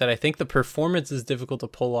like I said, I think the performance is difficult to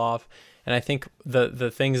pull off, and I think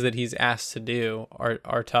the things that he's asked to do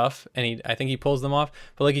are tough, and I think he pulls them off.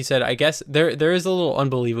 But like you said, I guess there is a little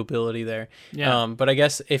unbelievability there. Yeah. But I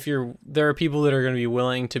guess there are people that are going to be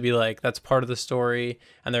willing to be like, that's part of the story,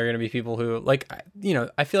 and there are going to be people who like,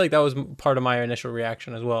 I feel like that was part of my initial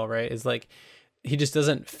reaction as well, right? Is like, he just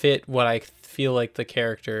doesn't fit what I feel like the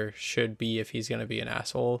character should be if he's going to be an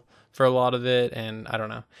asshole for a lot of it. And I don't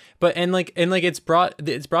know, but, and it's brought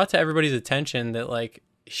to everybody's attention that like,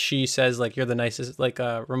 she says like, you're the nicest, like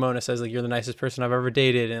Ramona says like, you're the nicest person I've ever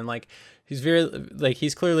dated. And like,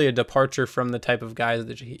 he's clearly a departure from the type of guys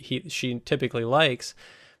that she typically likes.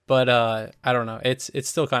 But I don't know. It's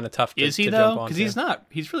still kind of tough to, is he to though? Because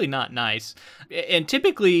he's really not nice. And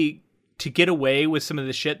typically, to get away with some of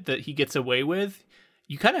the shit that he gets away with,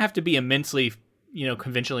 you kind of have to be immensely,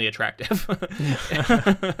 conventionally attractive. Like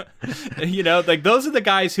those are the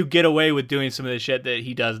guys who get away with doing some of the shit that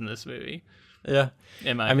he does in this movie. Yeah.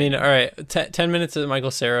 I mean, all right, 10 minutes of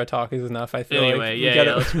Michael Cera talk is enough, I feel anyway,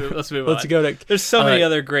 like. Let's move let's on. go to... There's so many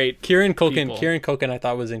other great Kieran people. Culkin I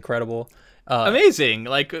thought was incredible. Amazing.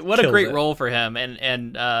 Like, what a great role for him.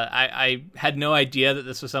 And I had no idea that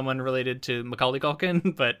this was someone related to Macaulay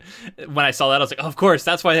Culkin, but when I saw that, I was like, oh, of course,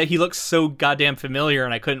 that's why he looks so goddamn familiar,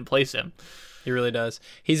 and I couldn't place him. He really does.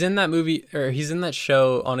 He's in that movie, or he's in that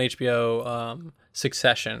show on HBO,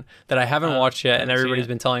 Succession, that I haven't watched yet, and everybody's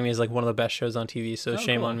been telling me is like one of the best shows on TV, so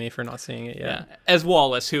shame on me for not seeing it yet. Yeah. As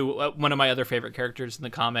Wallace, who one of my other favorite characters in the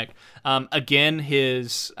comic. Again,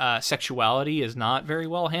 his sexuality is not very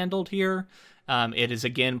well handled here. It is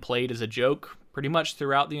again played as a joke pretty much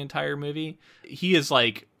throughout the entire movie. He is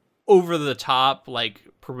like over the top, like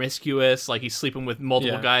promiscuous, like he's sleeping with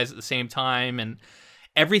multiple guys at the same time, and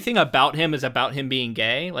everything about him is about him being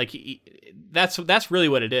gay. Like that's really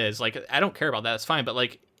what it is. Like, I don't care about that. It's fine. But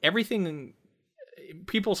like everything,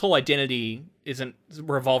 people's whole identity isn't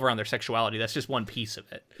revolve around their sexuality. That's just one piece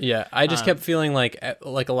of it. Yeah. I just kept feeling like a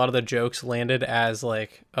lot of the jokes landed as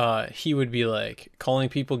like, he would be like calling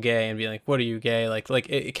people gay and be like, what are you, gay? Like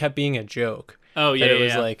it kept being a joke. Oh yeah. It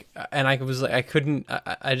was like, and I was like, I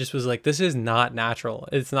just was like, this is not natural.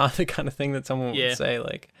 It's not the kind of thing that someone would say.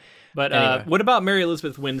 Like, but anyway. What about Mary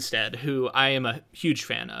Elizabeth Winstead, who I am a huge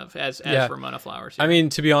fan of as Ramona Flowers here? I mean,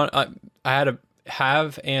 to be honest, I had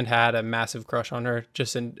a massive crush on her.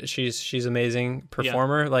 She's amazing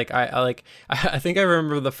performer. Like I think I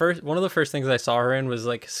remember one of the first things I saw her in was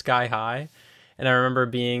like Sky High. And I remember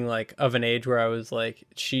being like of an age where I was like,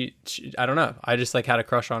 she I don't know. I just like had a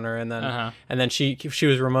crush on her. And then she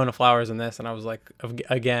was Ramona Flowers in this. And I was like,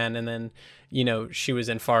 again. And then, she was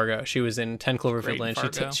in Fargo. She was in 10 Cloverfield Lane.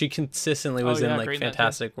 She consistently was in like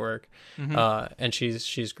fantastic work. Mm-hmm. And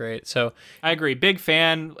she's great. So I agree. Big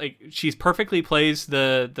fan. Like, she's perfectly plays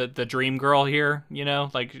the dream girl here,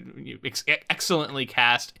 like excellently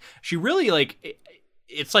cast. She really like,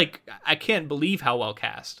 it's like, I can't believe how well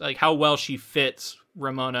cast, like how well she fits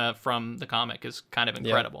Ramona from the comic is kind of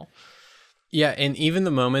incredible. Yeah. And even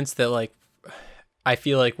the moments that like, I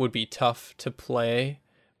feel like would be tough to play,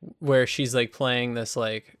 where she's like playing this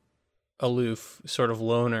like aloof sort of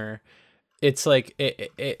loner, it's like,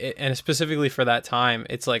 it and specifically for that time,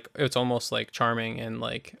 it's like, it's almost like charming and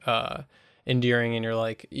like, endearing, and you're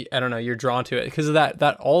like, I don't know, you're drawn to it because of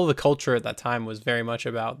that all the culture at that time was very much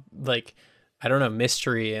about like, I don't know,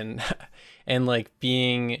 mystery and like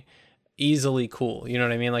being easily cool. You know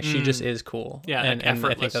what I mean? Like she just is cool. Yeah, and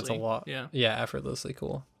effortlessly. I think that's a lot. Yeah, effortlessly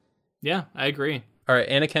cool. Yeah, I agree. All right,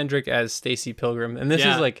 Anna Kendrick as Stacy Pilgrim, and this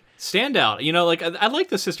is like standout. Like I like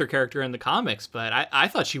the sister character in the comics, but I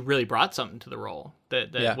thought she really brought something to the role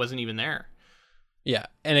that wasn't even there. Yeah,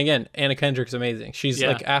 and again, Anna Kendrick's amazing. She's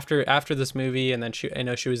like after this movie, and then I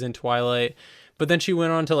know she was in Twilight, but then she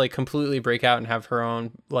went on to like completely break out and have her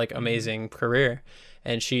own like amazing career.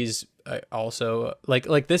 And she's also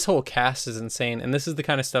like this whole cast is insane, and this is the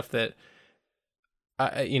kind of stuff that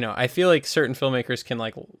I feel like certain filmmakers can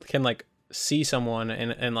like see someone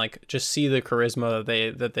and like just see the charisma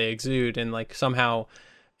that they exude and like somehow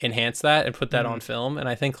enhance that and put that on film. And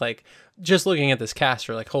I think like just looking at this cast,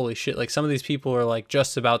 are like, holy shit, like some of these people are like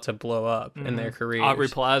just about to blow up in their careers. Aubrey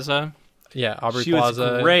Plaza. Yeah, Aubrey she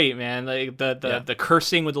Plaza. Was great, man. Like the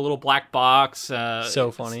cursing with the little black box.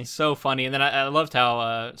 So funny. So funny. And then I loved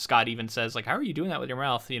how Scott even says, like, how are you doing that with your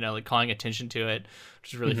mouth? You know, like calling attention to it,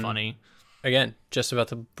 which is really funny. Again, just about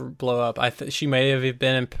to blow up. She may have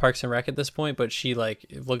been in Parks and Rec at this point, but she like,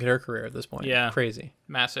 look at her career at this point. Yeah. Crazy.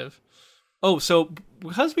 Massive. Oh, so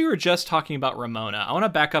because we were just talking about Ramona, I want to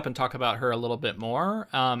back up and talk about her a little bit more.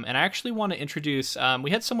 And I actually want to introduce. We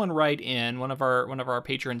had someone write in, one of our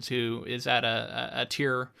patrons who is at a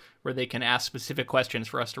tier where they can ask specific questions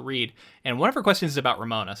for us to read. And one of her questions is about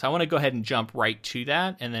Ramona, so I want to go ahead and jump right to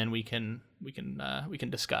that, and then we can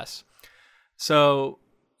discuss. So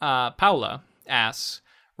Paula asks,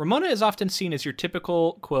 Ramona is often seen as your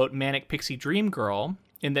typical quote manic pixie dream girl,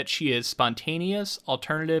 in that she is spontaneous,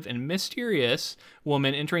 alternative, and mysterious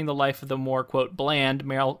woman entering the life of the more, quote, bland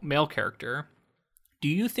male character. Do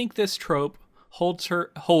you think this trope holds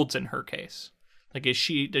in her case? Like, does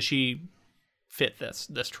she fit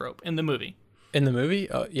this trope in the movie? In the movie?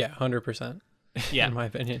 Yeah, 100%. Yeah. In my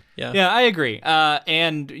opinion. Yeah. Yeah, I agree.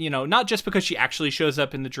 And, not just because she actually shows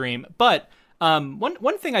up in the dream, but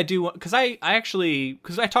one thing I do, because I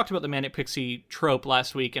talked about the manic pixie trope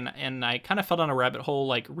last week, and I kind of fell down a rabbit hole,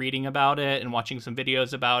 like reading about it and watching some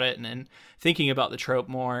videos about it, and thinking about the trope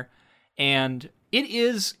more. And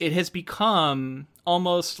it has become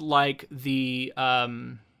almost like the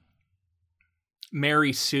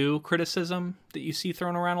Mary Sue criticism that you see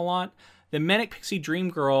thrown around a lot. The manic pixie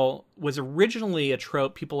dream girl was originally a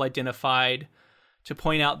trope people identified to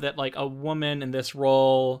point out that like a woman in this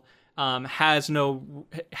role has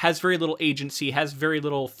very little agency, has very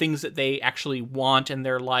little things that they actually want in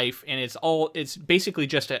their life, and it's basically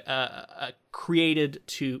just a created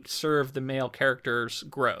to serve the male character's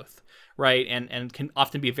growth, right? And can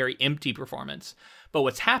often be a very empty performance. But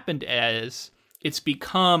what's happened is it's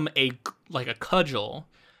become a cudgel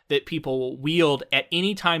that people wield at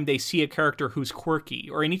any time they see a character who's quirky,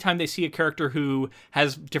 or anytime they see a character who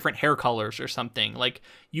has different hair colors or something. Like,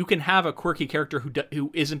 you can have a quirky character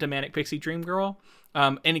who isn't a manic pixie dream girl,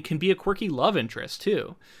 and it can be a quirky love interest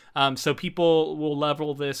too. So people will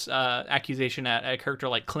level this accusation at a character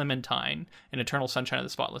like Clementine in Eternal Sunshine of the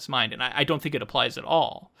Spotless Mind, and I don't think it applies at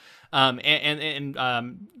all. I can't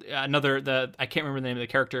remember the name of the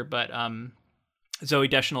character, but Zooey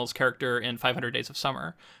Deschanel's character in 500 Days of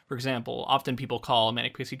Summer, for example, often people call a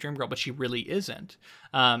manic pixie dream girl, but she really isn't.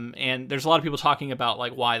 And there's a lot of people talking about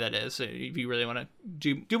like why that is. If you really want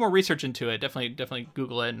to do more research into it, definitely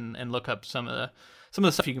Google it and look up some of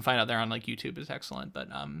the stuff you can find out there on like YouTube is excellent. But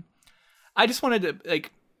I just wanted to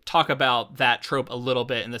like talk about that trope a little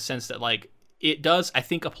bit, in the sense that like it does, I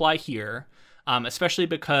think, apply here. Especially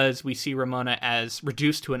because we see Ramona as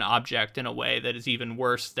reduced to an object in a way that is even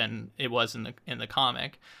worse than it was in the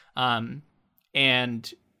comic.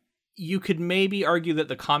 And you could maybe argue that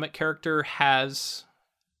the comic character has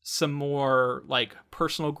some more like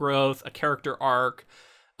personal growth, a character arc,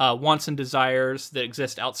 wants and desires that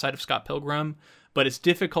exist outside of Scott Pilgrim, but it's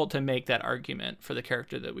difficult to make that argument for the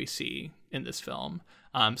character that we see in this film.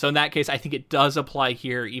 So in that case, I think it does apply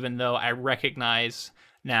here, even though I recognize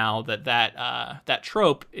now that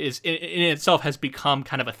trope is in itself has become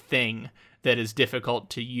kind of a thing that is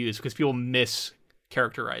difficult to use because people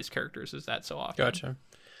mischaracterize characters as that so often. Gotcha.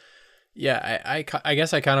 Yeah, I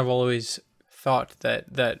guess I kind of always thought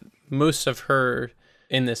that most of her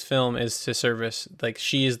in this film is to service, like,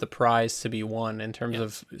 she is the prize to be won in terms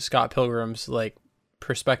of Scott Pilgrim's like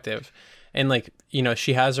perspective. And like,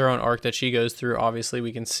 she has her own arc that she goes through. Obviously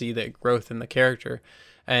we can see the growth in the character.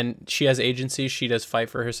 And she has agency. She does fight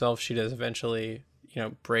for herself. She does eventually,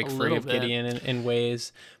 break free of Gideon in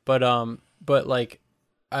ways. But like,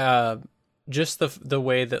 just the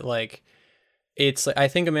way that like, it's like, I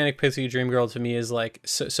think a manic pixie dream girl to me is like,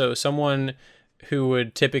 so someone who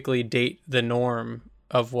would typically date the norm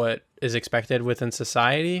of what is expected within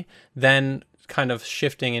society, then kind of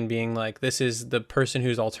shifting and being like, this is the person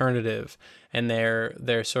who's alternative, and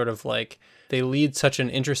they're sort of like, they lead such an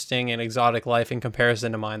interesting and exotic life in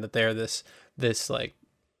comparison to mine, that they're this like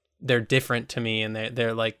they're different to me, and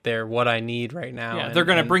they're what I need right now. Yeah, they're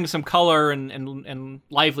going to bring some color and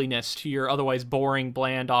liveliness to your otherwise boring,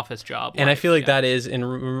 bland office job. And I feel like that is in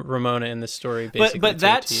Ramona in this story, basically. But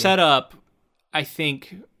that setup, I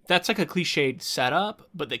think, that's like a cliched setup,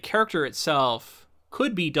 but the character itself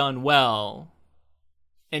could be done well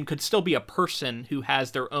and could still be a person who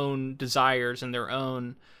has their own desires and their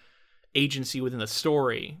own agency within the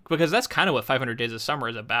story, because that's kind of what 500 Days of Summer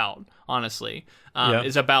is about, honestly.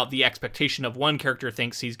 Is about the expectation of one character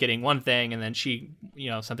thinks he's getting one thing, and then she,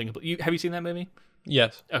 something. Have you seen that movie?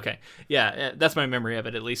 Yes. Okay. Yeah, that's my memory of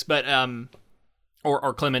it, at least. But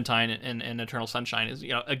or Clementine and Eternal Sunshine is,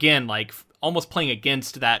 again, like almost playing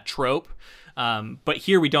against that trope. But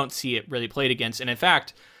here we don't see it really played against, and in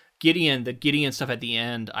fact, the Gideon stuff at the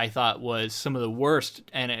end, I thought was some of the worst,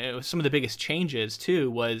 and it was some of the biggest changes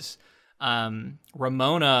too. Was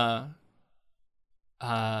Ramona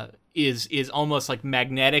is almost like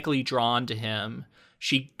magnetically drawn to him.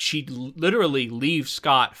 She literally leaves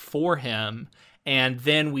Scott for him, and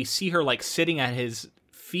then we see her like sitting at his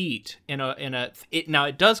feet now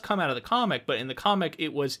it does come out of the comic, but in the comic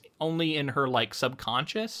it was only in her like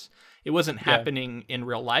subconscious. It wasn't happening in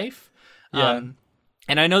real life.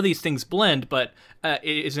 And I know these things blend, but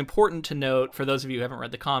it is important to note, for those of you who haven't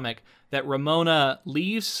read the comic, that Ramona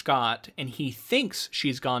leaves Scott and he thinks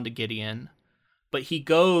she's gone to Gideon, but he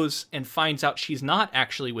goes and finds out she's not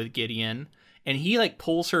actually with Gideon, and he like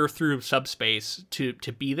pulls her through subspace to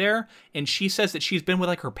be there, and she says that she's been with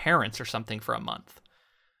like her parents or something for a month,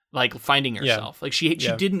 like finding herself. Like she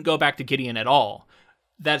didn't go back to Gideon at all.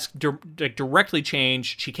 That's directly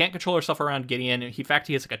changed. She can't control herself around Gideon. In fact,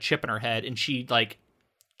 he has like a chip in her head, and she like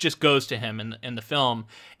just goes to him in the film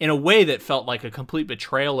in a way that felt like a complete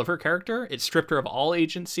betrayal of her character. It stripped her of all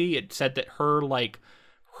agency. It said that her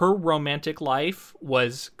romantic life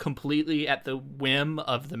was completely at the whim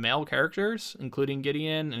of the male characters, including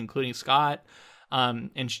Gideon and including Scott. And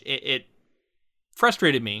it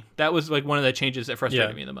frustrated me. That was like one of the changes that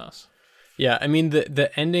frustrated me the most. Yeah, I mean, the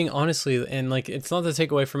ending, honestly, and like, it's not to take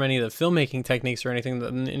away from any of the filmmaking techniques or anything,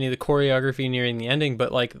 any of the choreography nearing the ending,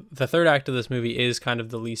 but like the third act of this movie is kind of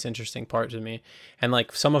the least interesting part to me. And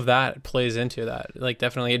like some of that plays into that. Like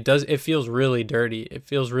definitely it feels really dirty. It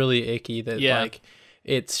feels really icky that like,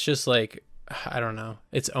 it's just like, I don't know,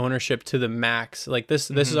 it's ownership to the max. Like this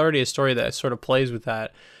is already a story that sort of plays with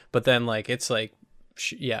that, but then like, it's like,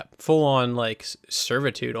 full on like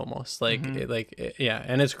servitude almost, like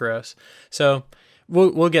and it's gross. So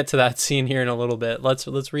we'll get to that scene here in a little bit.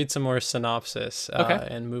 Let's read some more synopsis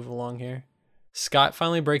and move along here. Scott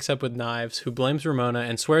finally breaks up with Knives, who blames Ramona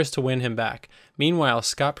and swears to win him back. Meanwhile,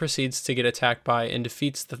 Scott proceeds to get attacked by and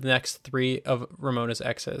defeats the next 3 of Ramona's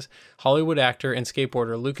exes: Hollywood actor and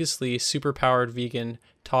skateboarder Lucas Lee, superpowered vegan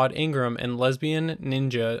Todd Ingram, and lesbian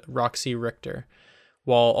ninja Roxy Richter,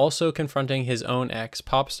 while also confronting his own ex,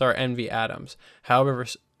 pop star Envy Adams.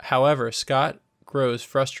 However, Scott grows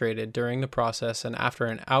frustrated during the process, and after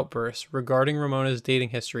an outburst regarding Ramona's dating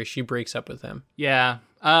history, she breaks up with him. Yeah.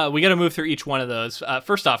 We got to move through each one of those.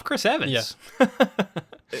 First off, Chris Evans. Yeah.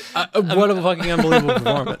 What a fucking unbelievable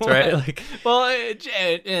performance, right? Like, well,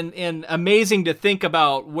 and amazing to think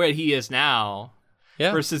about where he is now.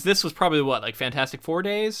 Yeah. Versus this was probably what, like Fantastic Four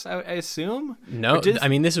days, I assume? No, I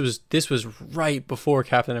mean this was right before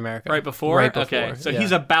Captain America. Right before? Okay, so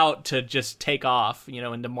he's about to just take off,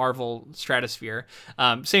 into Marvel stratosphere.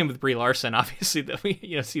 Same with Brie Larson, obviously, that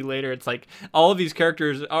we see later. It's like all of these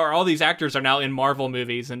characters, or all these actors, are now in Marvel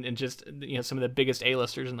movies and just some of the biggest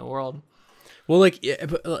A-listers in the world. Well, like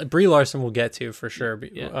Brie Larson we'll get to for sure,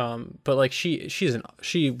 but like she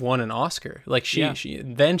won an Oscar. Like she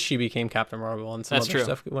then she became Captain Marvel and some other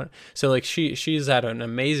stuff. So like she's had an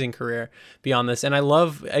amazing career beyond this, and I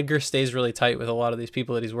love Edgar stays really tight with a lot of these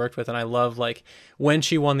people that he's worked with, and I love like when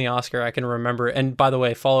she won the Oscar, I can remember. And by the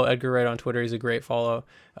way, follow Edgar Wright on Twitter. He's a great follow.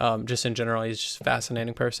 Just in general, he's just a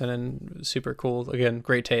fascinating person and super cool. Again,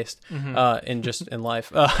 great taste in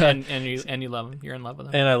life. And you love him. You're in love with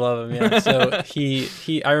him. And I love him. Yeah. So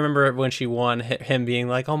he I remember when she won, him being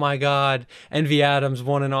like, "Oh my God, Envy Adams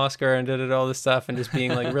won an Oscar," and did all this stuff, and just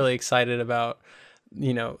being like really excited about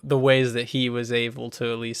the ways that he was able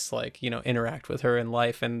to at least like interact with her in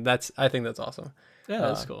life, and I think that's awesome. Yeah,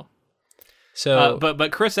 that's cool. So,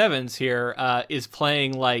 but Chris Evans here is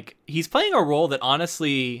playing he's playing a role that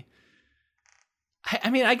honestly,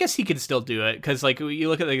 I mean, I guess he could still do it, because like you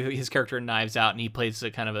look at his character in Knives Out, and he plays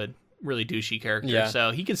a kind of a really douchey character, so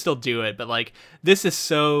he can still do it. But like this is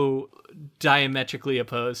so diametrically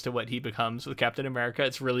opposed to what he becomes with Captain America.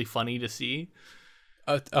 It's really funny to see.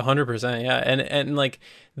 100%, yeah, and like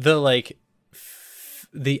the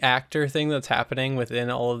the actor thing that's happening within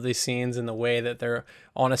all of these scenes and the way that they're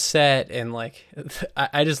on a set and like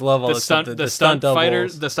I just love all the the stunt stuff. the stunt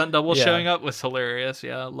fighters, doubles. the stunt double Yeah. showing up was hilarious.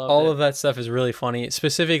 Yeah, I loved All it. of that stuff is really funny.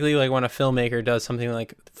 Specifically, like when a filmmaker does something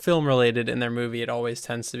like film related in their movie, it always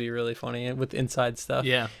tends to be really funny with inside stuff.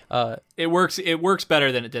 Yeah, it works. It works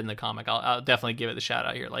better than it did in the comic. I'll definitely give it the shout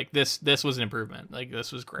out here. Like this was an improvement. Like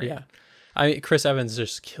this was great. Yeah. I mean, Chris Evans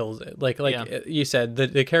just kills it. Like Yeah. you said,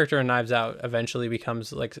 the character in Knives Out eventually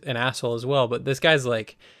becomes like an asshole as well. But this guy's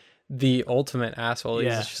like the ultimate asshole.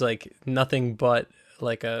 Yeah. He's just like nothing but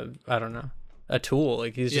like a tool.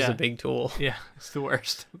 Like he's just Yeah. a big tool. Yeah, it's the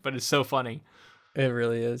worst, but it's so funny, It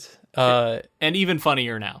really is. and even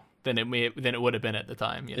funnier now than it would have been at the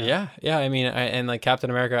time. You know? Yeah. I mean, and like Captain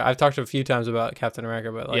America, I've talked a few times about Captain America,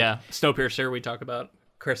 but like, Yeah, Snowpiercer. We talk about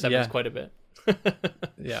Chris Evans Yeah. quite a bit.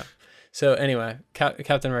 yeah. So anyway,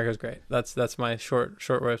 Captain America is great. That's my short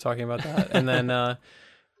way of talking about that. And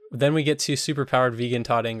then we get to superpowered vegan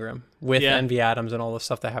Todd Ingram with Yeah. Envy Adams and all the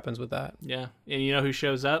stuff that happens with that. Yeah, and you know who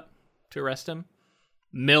shows up to arrest him?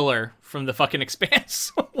 Miller from the fucking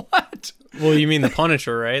Expanse. What? Well, you mean the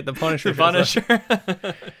Punisher, right? The Punisher. The shows up.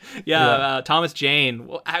 Punisher. Yeah. Thomas Jane.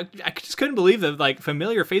 Well, I just couldn't believe the like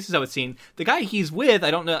familiar faces I was seeing. The guy he's with,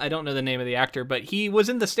 I don't know the name of the actor, but he was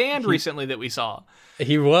in The Stand recently that we saw.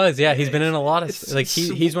 He was, yeah. He's been in a lot of It's- like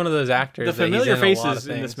he's one of those actors. The that he's familiar in a lot of faces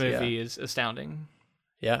in this things, movie is astounding.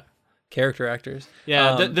 Yeah. Character actors.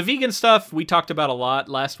 Yeah, the vegan stuff we talked about a lot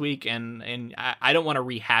last week, and I don't want to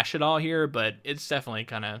rehash it all here, but it's definitely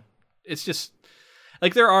kind of, it's just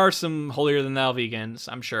like there are some holier than thou vegans,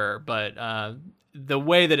 I'm sure, but the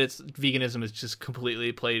way that veganism is just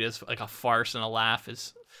completely played as like a farce and a laugh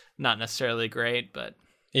is not necessarily great, but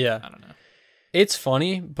Yeah. I don't know. It's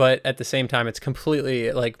funny, but at the same time, it's completely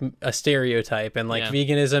like a stereotype, and like Yeah.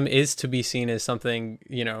 veganism is to be seen as something,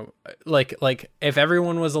 like if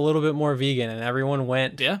everyone was a little bit more vegan and everyone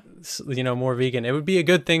went, Yeah. more vegan, it would be a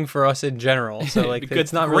good thing for us in general. So like,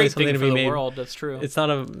 it's not really great something thing to for be the made. world. That's true. It's not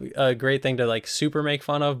a great thing to like super make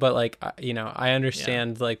fun of, but like, I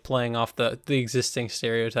understand like playing off the existing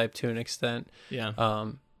stereotype to an extent. Yeah.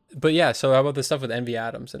 But yeah, so how about the stuff with Envy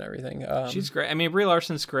Adams and everything? She's great. I mean, Brie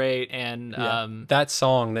Larson's great, and that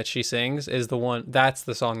song that she sings is the one. That's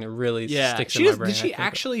the song that really sticks in my brain. Did she I think.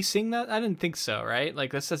 actually sing that? I didn't think so. Right?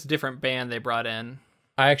 Like that's a different band they brought in.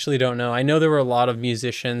 I actually don't know. I know there were a lot of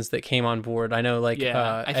musicians that came on board. I know, like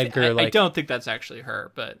Edgar. I don't think that's actually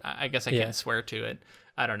her, but I guess I can't swear to it.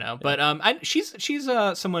 I don't know, but she's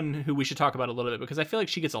someone who we should talk about a little bit because I feel like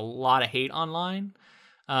she gets a lot of hate online.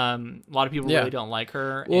 A lot of people really don't like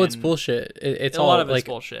her. Well, it's bullshit. It's a all lot of it's like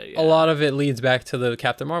bullshit. A lot of it leads back to the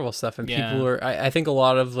Captain Marvel stuff, and Yeah. people are. I think a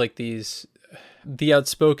lot of like the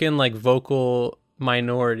outspoken like vocal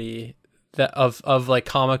minority that of like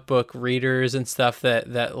comic book readers and stuff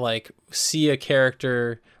that like see a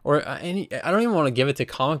character or any. I don't even want to give it to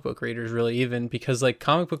comic book readers really, even because like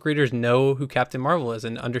comic book readers know who Captain Marvel is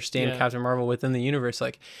and understand Yeah. Captain Marvel within the universe.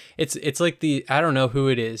 Like it's like I don't know who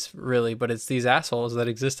it is really, but it's these assholes that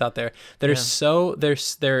exist out there that are so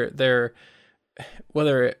they're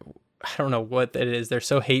whether I don't know what it is. They're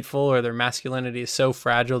so hateful, or their masculinity is so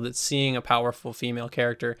fragile that seeing a powerful female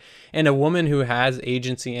character and a woman who has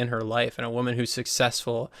agency in her life and a woman who's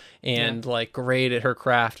successful and like great at her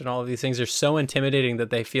craft and all of these things are so intimidating that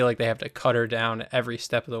they feel like they have to cut her down every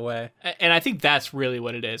step of the way. And I think that's really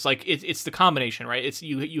what it is. Like it's the combination, right? It's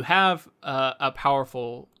you have a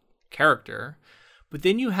powerful character, but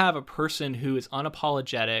then you have a person who is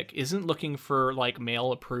unapologetic, isn't looking for like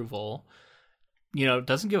male approval,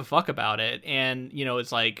 doesn't give a fuck about it, and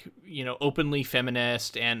it's like openly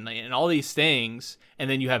feminist and all these things, and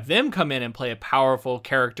then you have them come in and play a powerful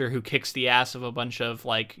character who kicks the ass of a bunch of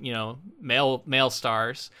like male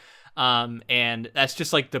stars, and that's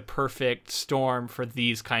just like the perfect storm for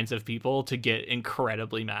these kinds of people to get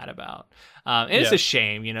incredibly mad about. And it's a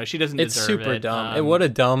shame, she doesn't It's deserve super it. dumb. What a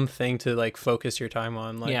dumb thing to like focus your time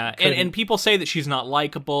on. Like, Yeah, and people say that she's not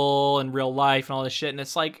likable in real life and all this shit, and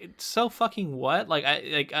it's like, it's so fucking what? Like,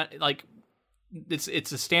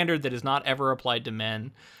 it's a standard that is not ever applied to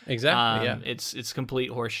men. Exactly. Yeah. It's complete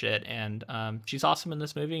horseshit, and she's awesome in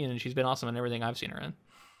this movie, and she's been awesome in everything I've seen her in.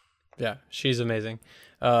 Yeah, she's amazing.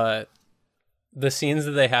 The scenes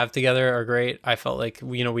that they have together are great. I felt like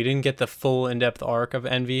we didn't get the full in-depth arc of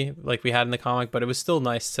Envy like we had in the comic, but it was still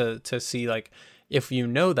nice to see like if you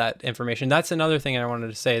know that information. That's another thing I wanted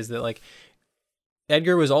to say is that like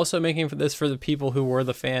Edgar was also making this for the people who were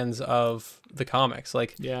the fans of the comics.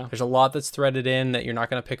 Like, there's a lot that's threaded in that you're not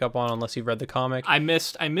going to pick up on unless you've read the comic. I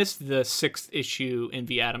missed the 6th issue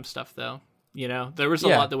Envy Adams stuff though. There was a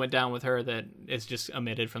lot that went down with her that is just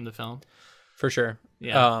omitted from the film. for sure.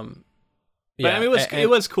 Yeah. But I mean, it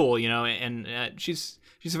was cool, you know, and she's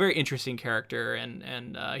a very interesting character,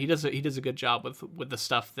 and he does a good job with the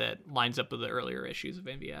stuff that lines up with the earlier issues of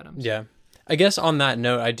Envy Adams. Yeah, I guess on that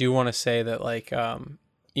note, I do want to say that like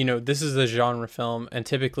you know, this is a genre film, and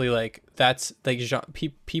typically like that's like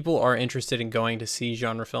people are interested in going to see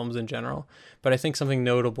genre films in general. But I think something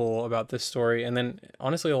notable about this story, and then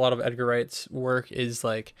honestly a lot of Edgar Wright's work, is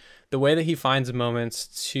like the way that he finds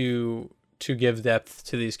moments to give depth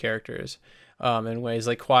to these characters. In ways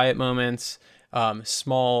like quiet moments,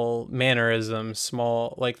 small mannerisms,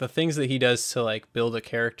 small, like the things that he does to like build a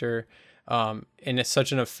character in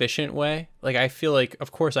such an efficient way. Like I feel like,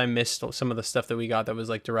 of course, I missed some of the stuff that we got that was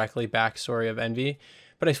like directly backstory of Envy,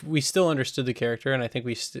 but we still understood the character, and I think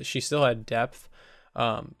she still had depth.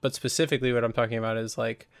 But specifically, what I'm talking about is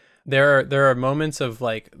like there are moments of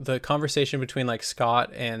like the conversation between like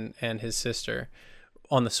Scott and his sister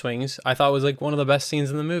on the swings. I thought was like one of the best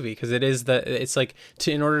scenes in the movie, because it's like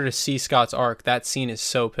in order to see Scott's arc, that scene is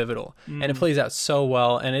so pivotal, and it plays out so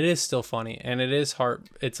well, and it is still funny, and it's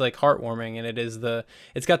like heartwarming, and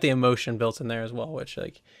it's got the emotion built in there as well, which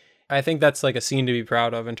like I think that's like a scene to be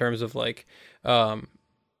proud of in terms of like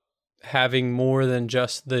having more than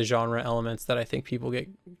just the genre elements that I think people get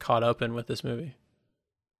caught up in with this movie.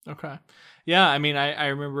 Okay. Yeah, I mean, I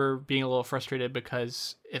remember being a little frustrated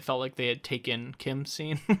because it felt like they had taken Kim's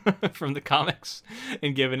scene from the comics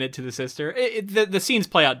and given it to the sister. The scenes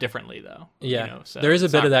play out differently, though. Yeah, you know, so there is a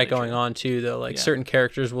bit of that going on, too, though. Like, certain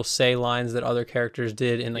characters will say lines that other characters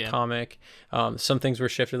did in the comic. Some things were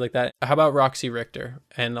shifted like that. How about Roxy Richter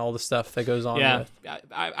and all the stuff that goes on with?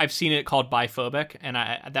 I've seen it called biphobic, and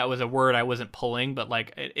that was a word I wasn't pulling, but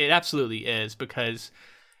like it absolutely is, because...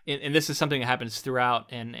 And this is something that happens throughout,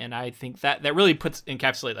 and I think that really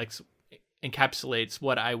encapsulates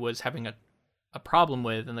what I was having a problem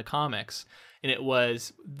with in the comics. And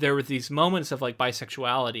there were these moments of like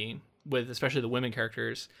bisexuality with especially the women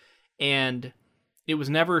characters, and it was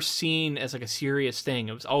never seen as like a serious thing.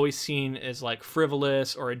 It was always seen as like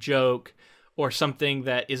frivolous or a joke or something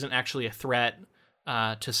that isn't actually a threat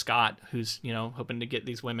to Scott, who's, you know, hoping to get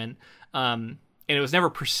these women. And it was never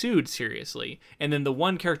pursued seriously. And then the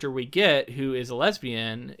one character we get who is a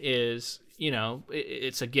lesbian is, you know,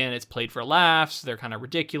 it's played for laughs. They're kind of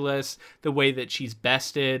ridiculous. The way that she's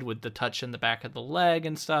bested with the touch in the back of the leg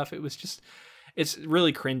and stuff. It's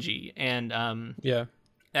really cringy. And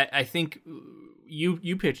I think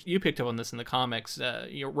you picked up on this in the comics.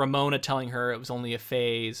 Ramona telling her it was only a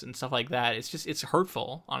phase and stuff like that. It's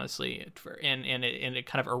hurtful, honestly. And it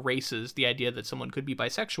kind of erases the idea that someone could be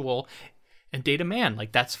bisexual and date a man.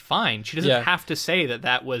 Like, that's fine. She doesn't have to say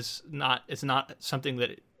that it's not something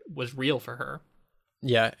that was real for her.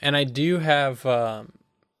 Yeah, and I do have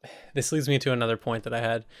this leads me to another point that I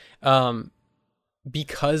had.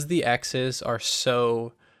 Because the X's are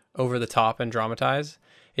so over the top and dramatized,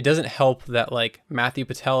 it doesn't help that like Matthew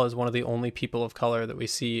Patel is one of the only people of color that we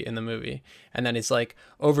see in the movie, and then it's like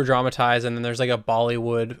over dramatized, and then there's like a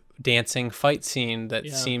Bollywood dancing fight scene that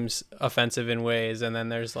seems offensive in ways, and then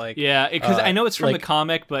there's like because I know it's from the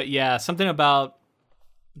comic, but something about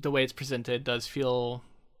the way it's presented does feel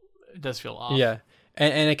off.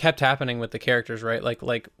 And it kept happening with the characters, right?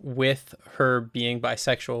 Like with her being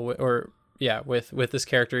bisexual, or with this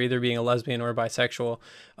character either being a lesbian or bisexual,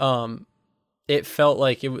 it felt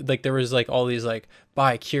like there was like all these like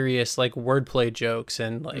bi-curious like wordplay jokes,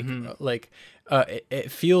 and like it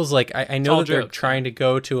feels like I know that they're trying to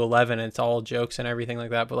go to 11 and it's all jokes and everything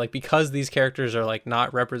like that, but like because these characters are like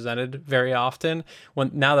not represented very often,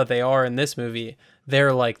 now that they are in this movie,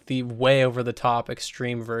 they're like the way over the top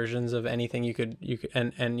extreme versions of anything you could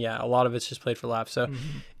and a lot of it's just played for laughs. So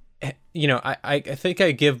you know, I think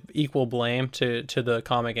I give equal blame to the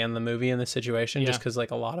comic and the movie in this situation, just because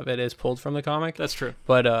like a lot of it is pulled from the comic. That's true.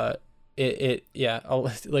 But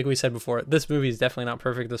like we said before, this movie is definitely not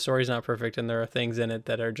perfect. The story's not perfect, and there are things in it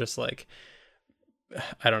that are just like,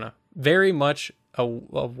 I don't know, very much a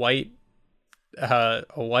white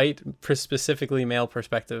specifically male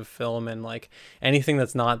perspective film, and like anything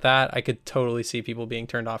that's not that, I could totally see people being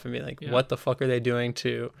turned off and be like, what the fuck are they doing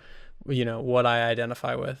to, you know, what I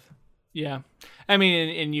identify with. Yeah. I mean,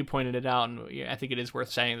 and you pointed it out, and I think it is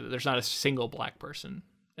worth saying that there's not a single black person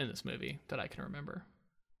in this movie that I can remember.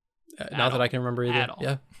 Not that I can remember either. At all.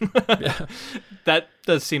 Yeah. That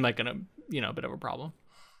does seem like a bit of a problem.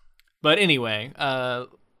 But anyway,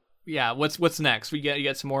 what's next? You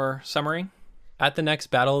get some more summary? At the next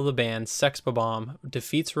battle of the band, Sex Bob-omb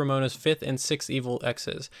defeats Ramona's 5th and 6th evil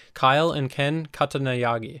exes, Kyle and Ken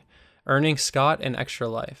Katanayagi, earning Scott an extra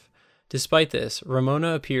life. Despite this,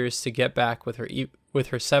 Ramona appears to get back with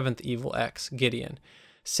her seventh evil ex, Gideon.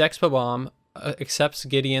 Sex Bob-omb accepts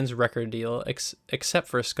Gideon's record deal, except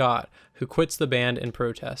for Scott, who quits the band in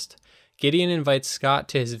protest. Gideon invites Scott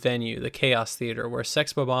to his venue, the Chaos Theater, where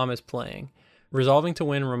Sex Bob-omb is playing. Resolving to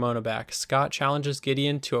win Ramona back, Scott challenges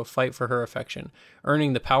Gideon to a fight for her affection,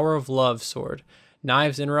 earning the Power of Love sword.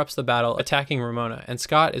 Knives interrupts the battle, attacking Ramona, and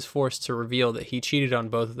Scott is forced to reveal that he cheated on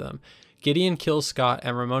both of them. Gideon kills Scott,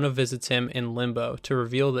 and Ramona visits him in limbo to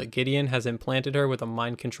reveal that Gideon has implanted her with a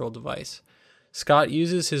mind control device. Scott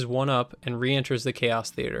uses his one-up and re-enters the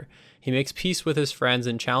Chaos Theater. He makes peace with his friends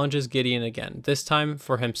and challenges Gideon again, this time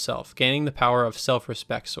for himself, gaining the Power of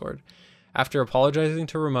Self-Respect sword. After apologizing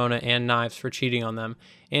to Ramona and Knives for cheating on them,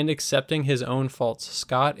 and accepting his own faults,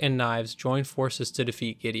 Scott and Knives join forces to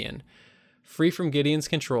defeat Gideon. Free from Gideon's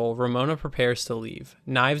control, Ramona prepares to leave.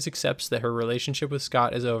 Knives accepts that her relationship with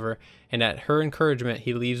Scott is over, and at her encouragement,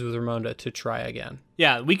 he leaves with Ramona to try again.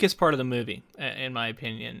 Yeah, weakest part of the movie, in my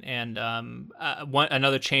opinion. And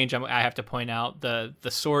another change I have to point out, the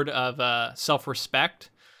sword of self-respect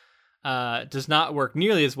does not work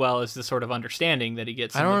nearly as well as the sort of understanding that he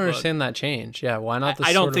gets. I don't understand that change. Yeah, why not the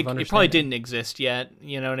I sword don't think of it probably didn't exist yet.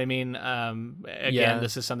 You know what I mean? Again,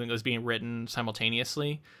 this is something that was being written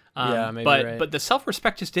simultaneously. Maybe right. But the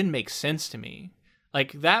self-respect just didn't make sense to me.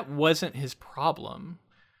 Like, that wasn't his problem.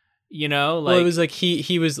 You know, like, well, it was like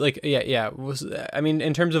he was like, I mean,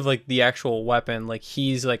 in terms of like the actual weapon, like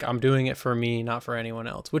he's like, I'm doing it for me, not for anyone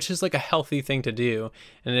else, which is like a healthy thing to do,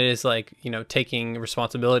 and it is like, you know, taking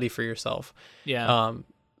responsibility for yourself. Yeah.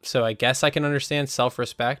 So I guess I can understand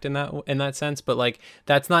self-respect in that sense, but like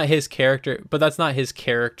that's not his character. But that's not his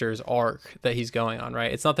character's arc that he's going on,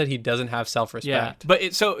 right? It's not that he doesn't have self-respect. Yeah,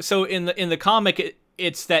 but so in the comic,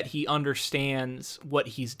 it's that he understands what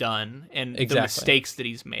he's done and the mistakes that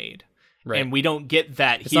he's made. Right. And we don't get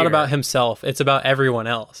that. It's not about himself. It's about everyone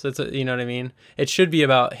else. You know what I mean? It should be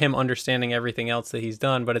about him understanding everything else that he's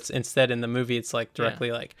done, but it's instead in the movie, it's like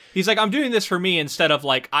directly like... He's like, I'm doing this for me, instead of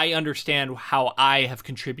like, I understand how I have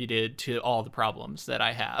contributed to all the problems that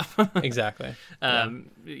I have. Exactly.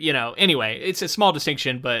 You know, anyway, it's a small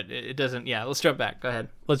distinction, but it doesn't... Yeah, let's jump back. Go ahead.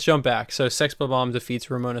 Let's jump back. So Sex Bob-omb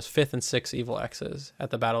defeats Ramona's 5th and 6th evil exes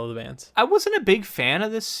at the Battle of the Bands. I wasn't a big fan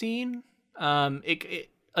of this scene.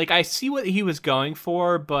 Like, I see what he was going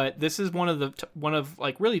for, but this is one of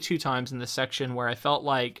like really two times in this section where I felt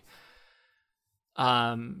like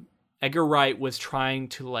Edgar Wright was trying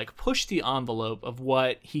to like push the envelope of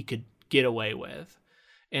what he could get away with.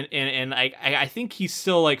 And I think he's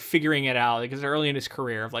still like figuring it out, because early in his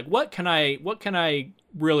career of like, what can I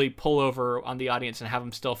really pull over on the audience and have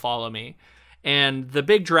them still follow me? And the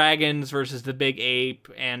big dragons versus the big ape,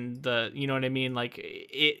 and you know what I mean? Like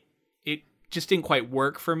it just didn't quite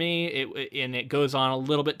work for me. It goes on a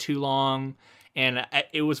little bit too long, and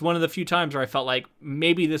it was one of the few times where I felt like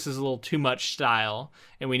maybe this is a little too much style,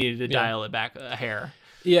 and we needed to dial it back a hair.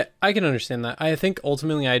 Yeah, I can understand that. I think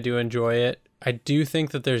ultimately I do enjoy it. I do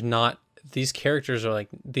think that there's not... These characters are like...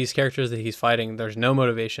 These characters that he's fighting, there's no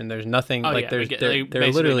motivation. There's nothing... they're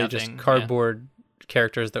literally nothing. Just cardboard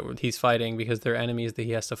characters that he's fighting because they're enemies that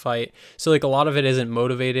he has to fight. So like a lot of it isn't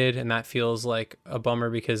motivated, and that feels like a bummer,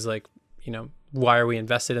 because like, you know, why are we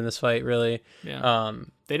invested in this fight, really? Yeah.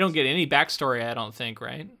 They don't get any backstory, I don't think,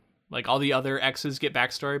 right? Like, all the other exes get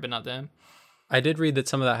backstory, but not them. I did read that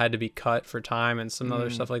some of that had to be cut for time and some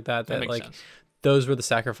other stuff like that. That like, sense. Those were the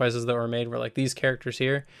sacrifices that were made, were like these characters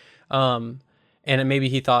here. And maybe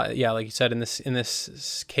he thought, like you said, in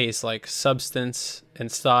this case, like substance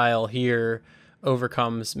and style here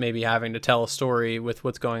overcomes maybe having to tell a story with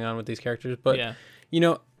what's going on with these characters. But, you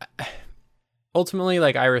know... Ultimately,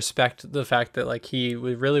 like, I respect the fact that like we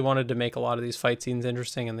really wanted to make a lot of these fight scenes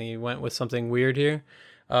interesting, and they went with something weird here.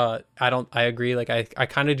 I agree. Like, I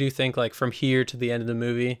kind of do think like from here to the end of the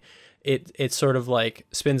movie, it sort of like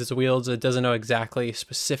spins its wheels. It doesn't know exactly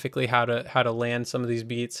specifically how to land some of these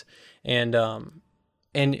beats, and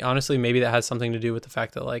honestly, maybe that has something to do with the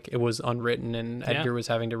fact that like it was unwritten and Edgar was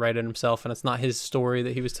having to write it himself, and it's not his story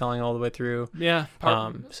that he was telling all the way through. Yeah.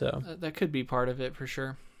 So that could be part of it for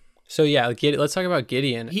sure. So yeah, let's talk about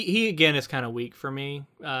Gideon. He again is kind of weak for me.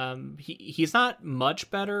 He's not much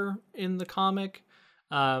better in the comic,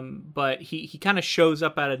 but he kind of shows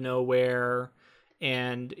up out of nowhere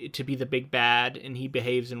and to be the big bad, and he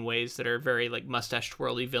behaves in ways that are very like mustache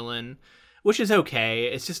twirly villain, which is okay.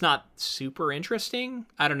 It's just not super interesting.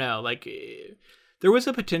 I don't know. Like, there was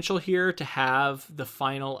a potential here to have the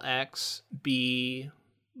final X be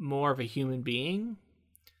more of a human being.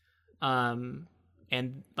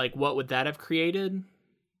 And like, what would that have created?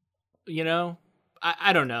 You know,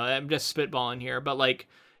 I don't know. I'm just spitballing here, but like,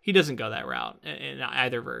 he doesn't go that route in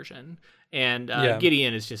either version. And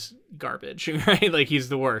Gideon is just garbage, right? Like, he's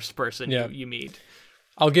the worst person you meet.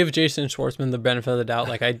 I'll give Jason Schwartzman the benefit of the doubt.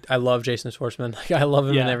 Like, I love Jason Schwartzman. Like, I love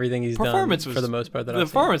him in everything he's done for the most part. The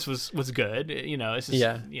performance was good. You know, it's just,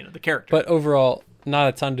 the character. But overall, not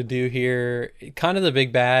a ton to do here. Kind of the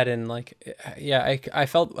big bad, and like, I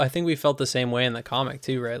think we felt the same way in the comic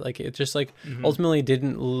too, right? Like, it just like ultimately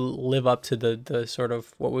didn't live up to the sort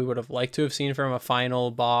of what we would have liked to have seen from a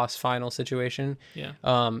final situation. Yeah.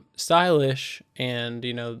 Stylish, and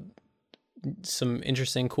some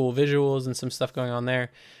interesting, cool visuals and some stuff going on there,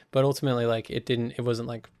 but ultimately, like, it wasn't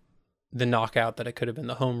like the knockout that it could have been,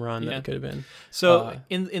 the home run that it could have been. So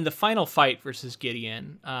in the final fight versus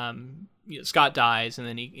Gideon, Scott dies, and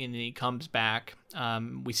then he comes back.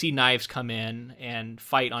 We see Knives come in and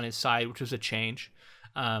fight on his side, which was a change.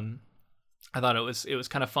 I thought it was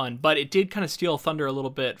kind of fun, but it did kind of steal thunder a little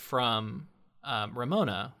bit from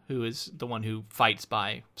Ramona, who is the one who fights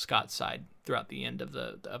by Scott's side throughout the end of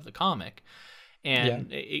the comic.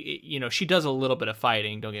 And she does a little bit of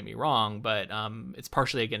fighting, don't get me wrong, but it's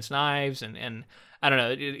partially against Knives, and I don't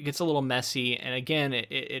know, it gets a little messy, and again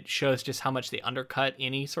it shows just how much they undercut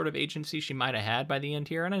any sort of agency she might have had by the end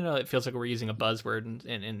here. And I know it feels like we're using a buzzword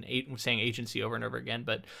and saying agency over and over again,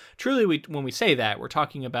 but truly when we say that, we're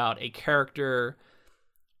talking about a character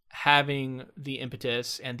having the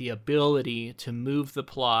impetus and the ability to move the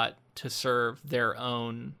plot to serve their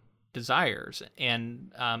own desires,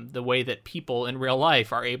 and the way that people in real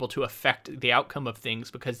life are able to affect the outcome of things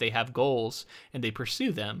because they have goals and they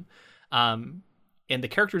pursue them. And the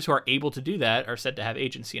characters who are able to do that are said to have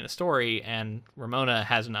agency in a story, and Ramona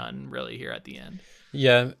has none really here at the end.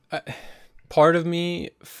 Yeah. Part of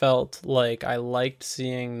me felt like I liked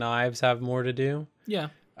seeing Knives have more to do. Yeah.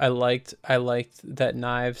 I liked that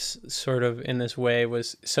Knives sort of in this way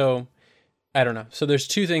was so... I don't know. So there's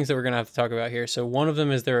two things that we're going to have to talk about here. So one of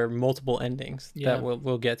them is there are multiple endings that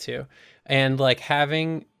we'll get to. And like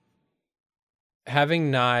having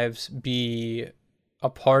Knives be a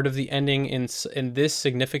part of the ending in this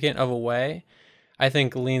significant of a way, I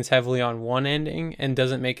think leans heavily on one ending and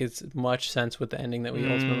doesn't make as much sense with the ending that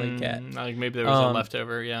we ultimately get. Like maybe there was a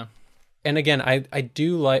leftover, yeah. And again,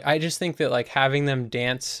 I just think that like having them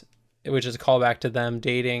dance, which is a callback to them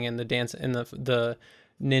dating and the dance in the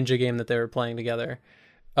ninja game that they were playing together,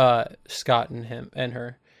 Scott and him and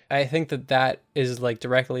her, I think that is like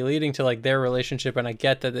directly leading to like their relationship, and I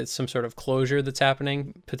get that it's some sort of closure that's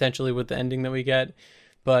happening potentially with the ending that we get,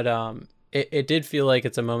 but it did feel like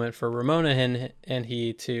it's a moment for Ramona and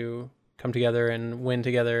he to come together and win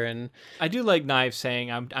together. And I do like Knives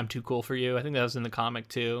saying I'm too cool for you. I think that was in the comic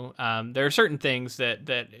too. There are certain things that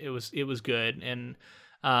it was good, and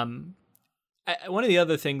one of the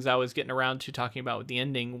other things I was getting around to talking about with the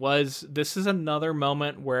ending was this is another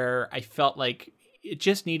moment where I felt like it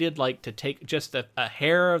just needed like to take just a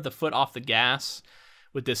hair of the foot off the gas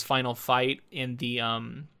with this final fight in the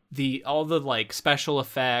all the like special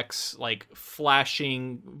effects, like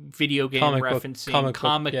flashing video game referencing,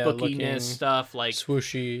 comic bookiness stuff, like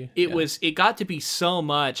swooshy. It got to be so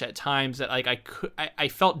much at times that like I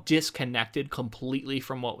felt disconnected completely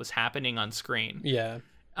from what was happening on screen. Yeah.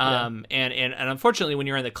 And unfortunately, when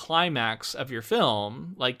you're in the climax of your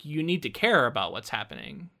film, like you need to care about what's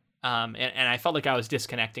happening. And I felt like I was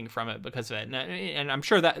disconnecting from it because of it. And I'm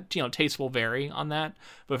sure that, tastes will vary on that.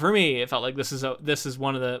 But for me, it felt like this is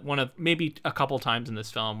one of maybe a couple times in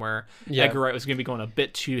this film where Edgar Wright was going to be going a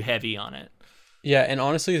bit too heavy on it. Yeah. And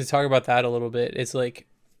honestly, to talk about that a little bit, it's like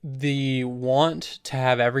the want to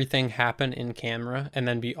have everything happen in camera and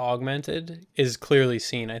then be augmented is clearly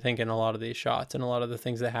seen, I think, in a lot of these shots and a lot of the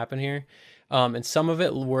things that happen here. And some of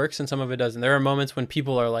it works and some of it doesn't. There are moments when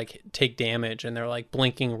people are like take damage and they're like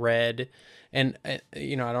blinking red, and I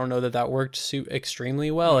don't know that worked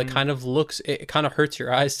extremely well. It kind of hurts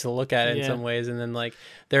your eyes to look at it in some ways. And then like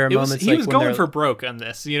there are moments he was going for broke on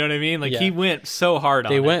this. You know what I mean? Like he went so hard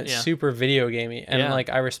on it. They went super video gamey, and like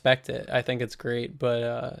I respect it. I think it's great,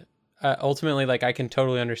 but ultimately, like I can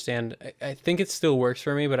totally understand. I think it still works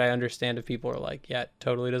for me, but I understand if people are like, yeah, it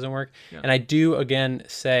totally doesn't work. Yeah. And I do again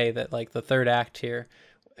say that like the third act here,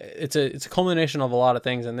 it's a culmination of a lot of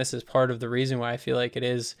things, and this is part of the reason why I feel like it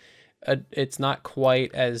is. It's not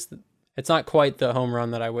quite the home run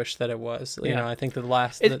that I wish that it was. You know, I think the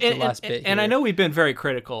last bit. And I know we've been very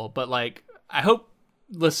critical, but like I hope,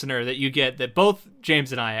 listener, that you get that both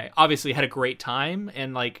James and I obviously had a great time,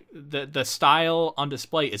 and like the style on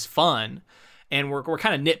display is fun, and we're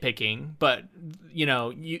kind of nitpicking, but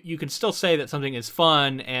you can still say that something is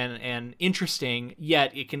fun and interesting,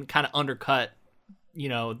 yet it can kind of undercut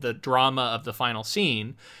the drama of the final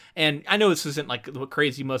scene. And I know this isn't like the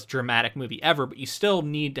crazy most dramatic movie ever, but you still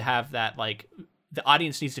need to have that, like, the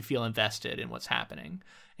audience needs to feel invested in what's happening.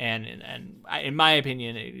 And in my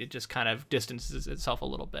opinion, it just kind of distances itself a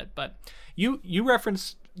little bit. But you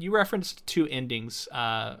referenced two endings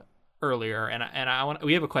earlier, and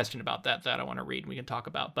we have a question about that I want to read and we can talk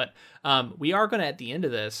about. But we are going to, at the end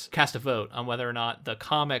of this, cast a vote on whether or not the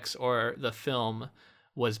comics or the film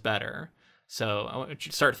was better. So I want you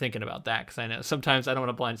to start thinking about that, because I know sometimes I don't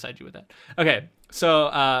want to blindside you with that. Okay,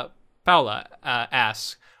 so Paula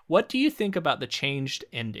asks, what do you think about the changed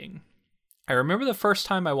ending? I remember the first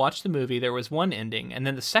time I watched the movie, there was one ending, and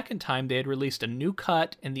then the second time they had released a new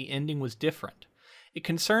cut and the ending was different. It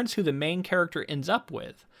concerns who the main character ends up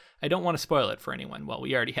with. I don't want to spoil it for anyone. Well,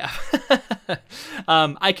 we already have.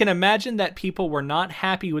 I can imagine that people were not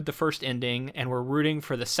happy with the first ending and were rooting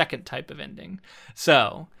for the second type of ending.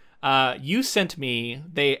 So you sent me,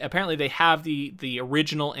 they have the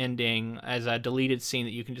original ending as a deleted scene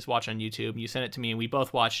that you can just watch on YouTube. You sent it to me and we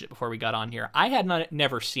both watched it before we got on here. I had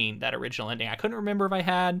never seen that original ending. I couldn't remember if I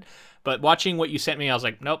had, but watching what you sent me, I was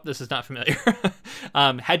like, nope, this is not familiar.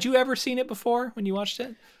 Had you ever seen it before when you watched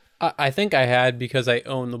it? I think I had, because I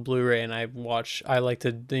own the Blu-ray and I like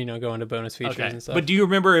to go into bonus features and stuff. But do you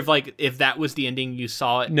remember if that was the ending you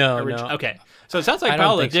saw it? No. Okay, so it sounds like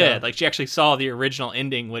Paula did. So. Like, she actually saw the original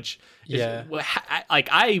ending, which is,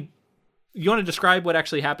 you want to describe what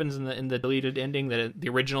actually happens in the deleted ending, the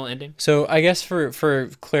original ending? So I guess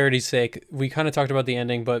for clarity's sake, we kind of talked about the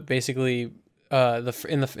ending, but basically,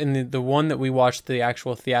 the one that we watched, the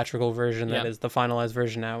actual theatrical version, that is the finalized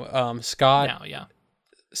version now.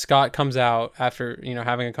 Scott comes out after,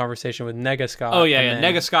 having a conversation with Nega Scott. Oh, yeah.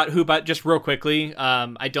 Nega Scott, who, but just real quickly,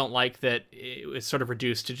 I don't like that it was sort of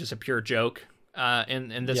reduced to just a pure joke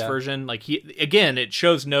in this version. Like, it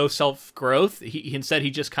shows no self-growth. Instead, he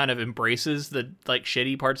just kind of embraces the, like,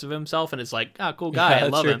 shitty parts of himself and is like, cool guy, I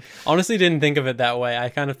love him. Honestly, didn't think of it that way. I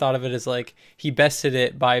kind of thought of it as, like, he bested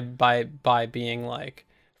it by being, like,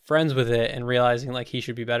 friends with it and realizing, like, he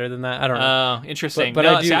should be better than that. I don't know. Oh, interesting. But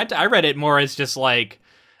I read it more as just like,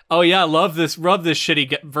 oh yeah, love this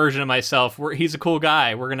shitty version of myself. He's a cool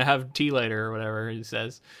guy. We're gonna have tea later or whatever he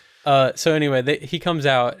says. So anyway, he comes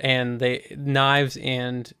out and Knives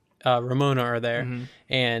and Ramona are there,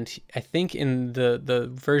 and I think in the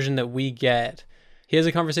version that we get, he has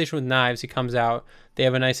a conversation with Knives. He comes out, they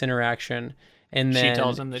have a nice interaction, and then she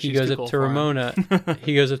tells him that he goes up to Ramona.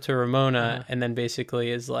 He goes up to Ramona, and then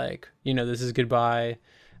basically is like, this is goodbye.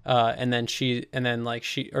 And then she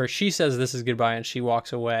says this is goodbye, and she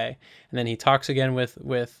walks away, and then he talks again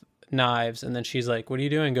with Knives, and then she's like, what are you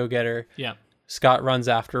doing? Go get her. Yeah. Scott runs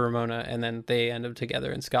after Ramona, and then they end up together,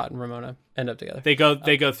 and Scott and Ramona end up together. They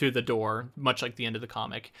go through the door, much like the end of the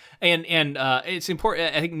comic. And it's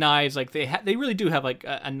important. I think Knives, like, they really do have, like,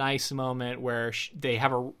 a nice moment where they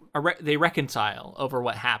have they reconcile over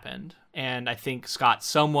what happened. And I think Scott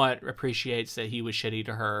somewhat appreciates that he was shitty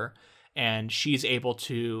to her, and she's able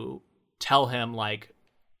to tell him, like,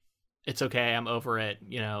 it's okay, I'm over it,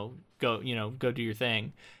 go do your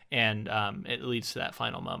thing. And it leads to that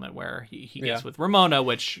final moment where he gets with Ramona,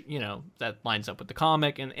 which, that lines up with the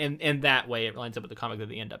comic, and that way it lines up with the comic that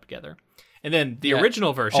they end up together. And then the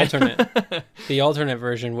original version, the alternate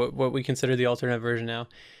version, what we consider the alternate version now,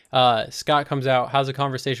 Scott comes out, has a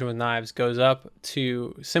conversation with Knives, goes up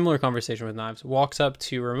to similar conversation with Knives, walks up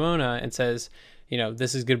to Ramona and says,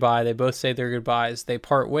 this is goodbye. They both say their goodbyes. They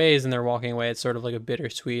part ways and they're walking away. It's sort of like a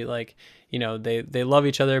bittersweet, like, they love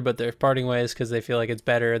each other, but they're parting ways because they feel like it's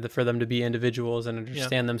better for them to be individuals and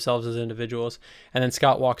understand themselves as individuals. And then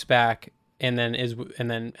Scott walks back and then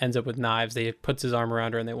ends up with Knives. They puts his arm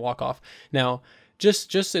around her and they walk off. Now,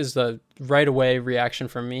 just as the right away reaction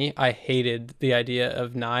from me, I hated the idea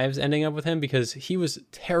of Knives ending up with him, because he was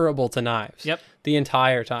terrible to Knives the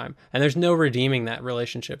entire time, and there's no redeeming that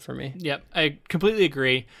relationship for me. Yep, I completely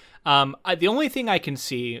agree. The only thing I can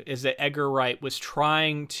see is that Edgar Wright was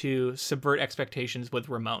trying to subvert expectations with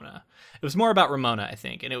Ramona. It was more about Ramona, I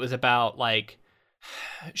think, and it was about, like,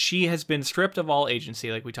 she has been stripped of all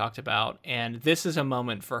agency, like we talked about, and this is a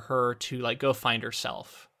moment for her to, like, go find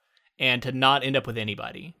herself and to not end up with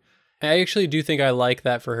anybody. I actually do think I like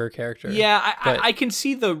that for her character. Yeah, I can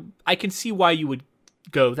see why you would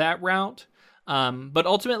go that route. But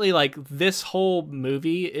ultimately, like, this whole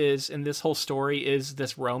movie and this whole story is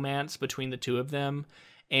this romance between the two of them,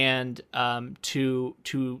 and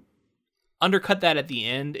to undercut that at the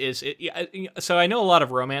end so I know a lot of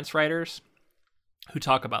romance writers who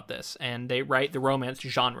talk about this, and they write the romance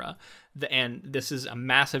genre. And this is a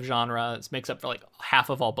massive genre. It makes up for like half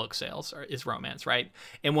of all book sales is romance, right?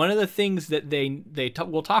 And one of the things that they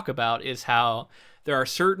will talk about is how there are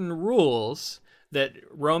certain rules that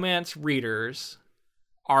romance readers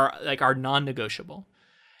are non-negotiable.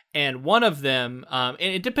 And one of them, and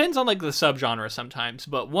it depends on like the subgenre sometimes,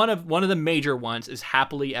 but one of the major ones is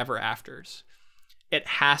happily ever afters. It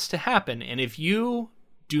has to happen, and if you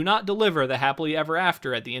do not deliver the happily ever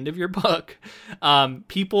after at the end of your book,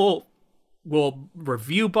 people will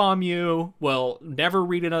review bomb you, will never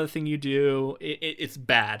read another thing you do. It's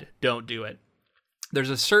bad. Don't do it. There's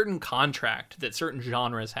a certain contract that certain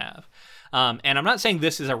genres have. And I'm not saying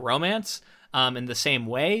this is a romance in the same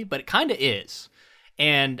way, but it kind of is.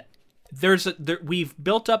 And we've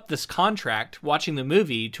built up this contract watching the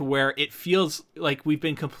movie to where it feels like we've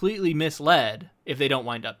been completely misled if they don't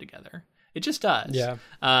wind up together. It just does. Yeah.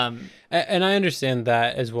 And I understand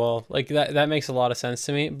that as well. Like that makes a lot of sense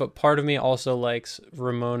to me. But part of me also likes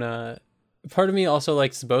Ramona. Part of me also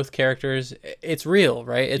likes both characters. It's real,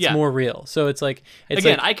 right? It's more real. So it's like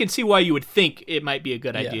I can see why you would think it might be a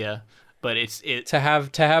good idea. But it's to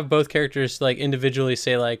have both characters like individually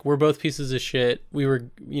say like we're both pieces of shit. We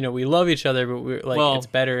love each other, but we're like it's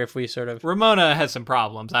better if we sort of. Ramona has some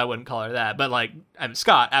problems. I wouldn't call her that, but like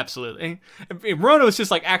Scott, absolutely. If Ramona was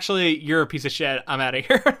just like, actually, you're a piece of shit. I'm out of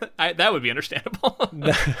here. That would be understandable.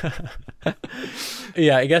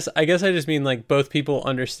 Yeah, I guess I just mean like both people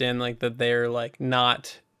understand like that they're like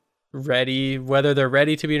not ready, whether they're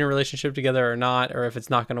ready to be in a relationship together or not, or if it's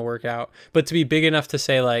not going to work out, but to be big enough to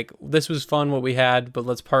say like, this was fun what we had, but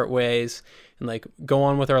let's part ways and like go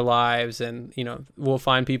on with our lives, and we'll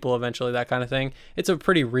find people eventually, that kind of thing. It's a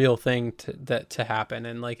pretty real thing to happen,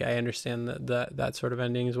 and like I understand that sort of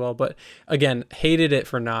ending as well, but again, hated it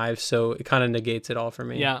for Knives, so it kind of negates it all for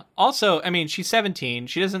me. Yeah, also, I mean, she's 17,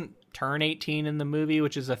 she doesn't turn 18 in the movie,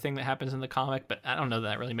 which is a thing that happens in the comic, but I don't know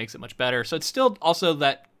that really makes it much better. So it's still also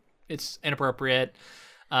that it's inappropriate.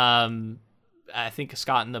 I think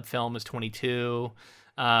Scott in the film is 22.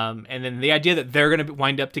 And then the idea that they're going to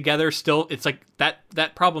wind up together still, it's like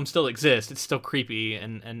that problem still exists. It's still creepy.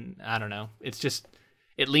 And I don't know. It's just,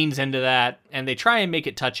 it leans into that, and they try and make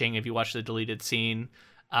it touching if you watch the deleted scene.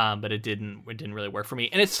 But it didn't really work for me.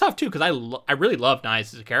 And it's tough too, because I really love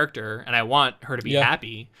Knives as a character, and I want her to be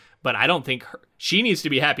happy, but I don't think she needs to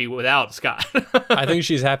be happy without Scott. I think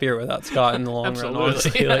she's happier without Scott in the long run,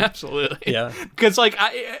 honestly. Like, absolutely. Yeah. Because like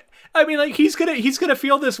I mean, like he's gonna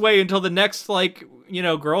feel this way until the next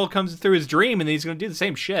girl comes through his dream, and then he's gonna do the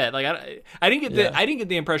same shit. Like I didn't get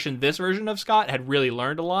the impression this version of Scott had really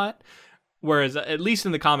learned a lot. Whereas, at least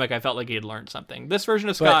in the comic, I felt like he had learned something. This version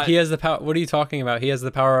of Scott, but he has the power. What are you talking about? He has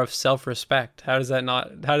the power of self-respect. How does that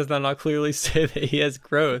not clearly say that he has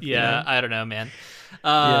growth? Yeah, I don't know, man.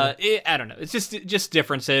 I don't know. It's just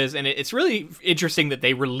differences, and it's really interesting that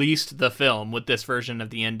they released the film with this version of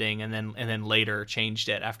the ending, and then later changed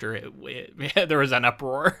it after there was an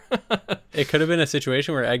uproar. It could have been a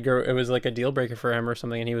situation where Edgar, it was like a deal breaker for him or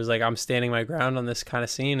something, and he was like, "I'm standing my ground on this kind of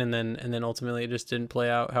scene," and then ultimately it just didn't play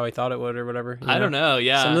out how he thought it would or whatever. I don't know.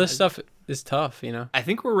 Yeah, some of this stuff is tough. I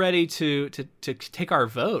think we're ready to take our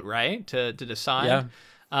vote, right? To decide.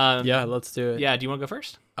 Yeah. Yeah, let's do it. Yeah, do you want to go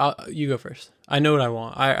first? You go first. I know what I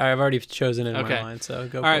want. I've already chosen in my mind, so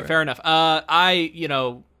go. All right, fair enough. I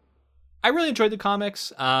really enjoyed the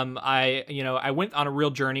comics. I went on a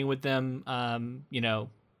real journey with them.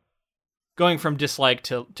 Going from dislike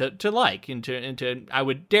to like into I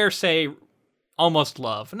would dare say almost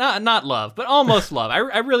love. Not love, but almost love.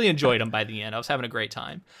 I really enjoyed them by the end. I was having a great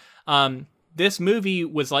time. This movie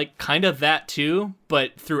was like kind of that too,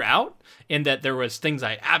 but throughout, in that there was things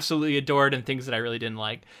I absolutely adored and things that I really didn't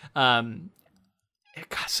like. It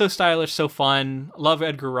got so stylish, so fun. Love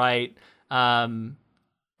Edgar Wright.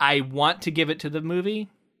 I want to give it to the movie,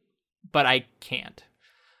 but I can't.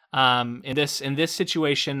 In this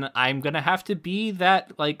situation, I'm gonna have to be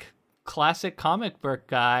that like classic comic book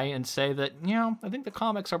guy and say that I think the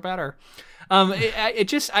comics are better. I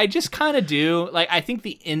just kind of do. Like, I think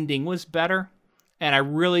the ending was better, and I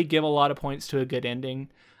really give a lot of points to a good ending.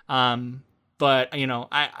 But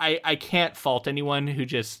I can't fault anyone who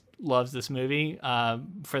just loves this movie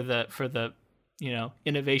for the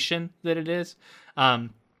innovation that it is. And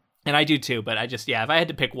I do too. But if I had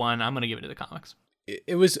to pick one, I'm gonna give it to the comics.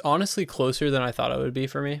 It was honestly closer than I thought it would be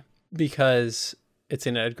for me, because it's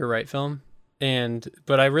an Edgar Wright film,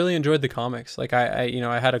 but I really enjoyed the comics. Like I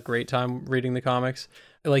had a great time reading the comics.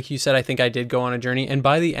 Like you said, I think I did go on a journey, and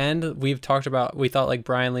by the end, we thought like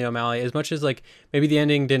Brian Lee O'Malley, as much as like maybe the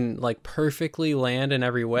ending didn't like perfectly land in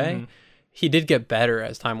every way, he did get better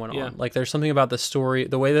as time went on. Like there's something about the story,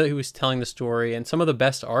 the way that he was telling the story, and some of the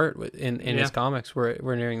best art in his comics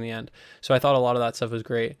were nearing the end. So I thought a lot of that stuff was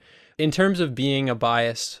great. In terms of being a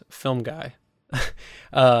biased film guy,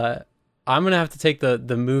 I'm gonna have to take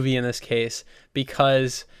the movie in this case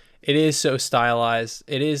because it is so stylized.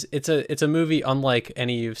 It's a movie unlike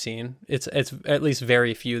any you've seen. It's at least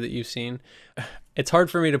very few that you've seen. It's hard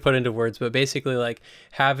for me to put into words, but basically like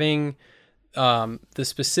having the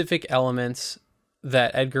specific elements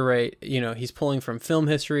that Edgar Wright, he's pulling from film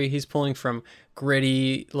history, he's pulling from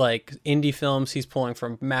gritty like indie films, he's pulling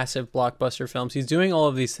from massive blockbuster films, he's doing all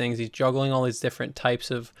of these things, he's juggling all these different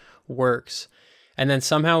types of works, and then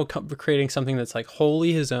somehow creating something that's like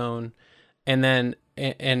wholly his own, and then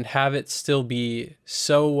and have it still be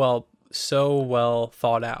so well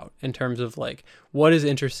thought out in terms of like what is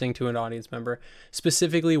interesting to an audience member,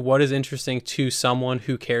 specifically what is interesting to someone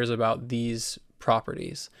who cares about these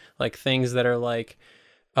properties, like things that are like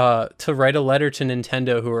to write a letter to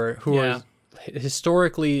Nintendo who are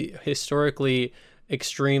historically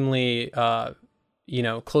extremely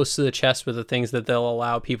close to the chest with the things that they'll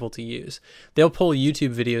allow people to use. They'll pull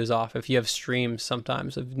YouTube videos off if you have streams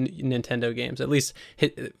sometimes of Nintendo games. At least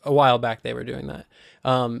a while back they were doing that.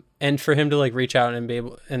 And for him to like reach out and be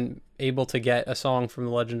able to get a song from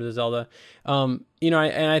The Legend of Zelda,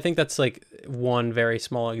 I think that's like one very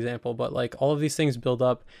small example, but like all of these things build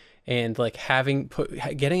up, and like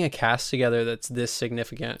getting a cast together that's this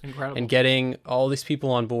significant. Incredible. And getting all these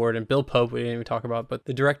people on board, and Bill Pope we didn't even talk about, but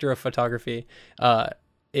the director of photography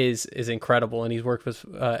is incredible, and he's worked with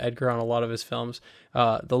Edgar on a lot of his films.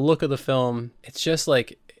 The look of the film, it's just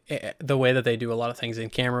like the way that they do a lot of things in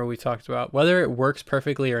camera we've talked about, whether it works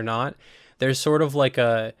perfectly or not. There's sort of like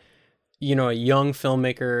a young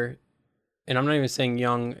filmmaker, and I'm not even saying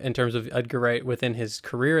young in terms of Edgar Wright within his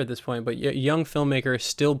career at this point, but young filmmaker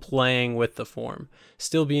still playing with the form,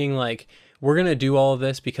 still being like, we're going to do all of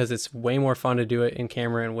this because it's way more fun to do it in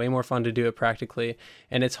camera and way more fun to do it practically.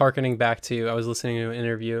 And it's hearkening back to, I was listening to an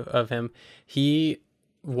interview of him. He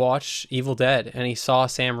watched Evil Dead and he saw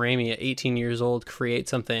Sam Raimi at 18 years old create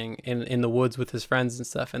something in the woods with his friends and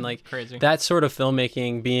stuff, and like crazy. That sort of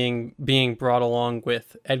filmmaking being brought along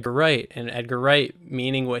with Edgar Wright, and Edgar Wright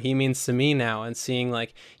meaning what he means to me now, and seeing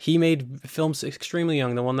like he made films extremely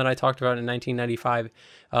young. The one that I talked about in 1995,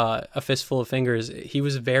 A Fistful of Fingers, he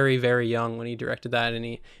was very, very young when he directed that, and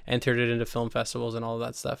he entered it into film festivals and all of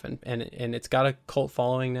that stuff, and it's got a cult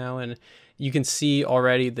following now, and you can see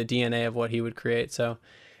already the DNA of what he would create. So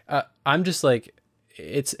I'm just like,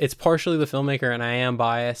 it's partially the filmmaker, and I am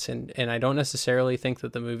biased, and I don't necessarily think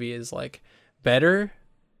that the movie is like better.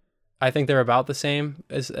 I think they're about the same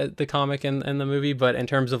as the comic and the movie, but in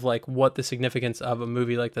terms of like what the significance of a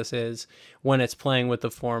movie like this is when it's playing with the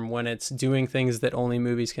form, when it's doing things that only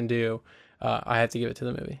movies can do, I have to give it to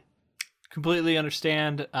the movie. Completely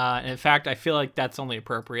understand. And in fact, I feel like that's only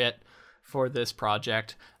appropriate for this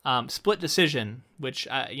project. Split decision, which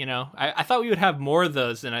I thought we would have more of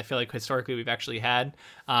those than I feel like historically we've actually had,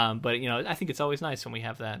 but I think it's always nice when we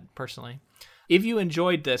have that personally. If you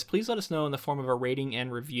enjoyed this, please let us know in the form of a rating and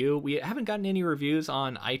review. We haven't gotten any reviews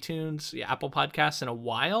on iTunes, Apple Podcasts in a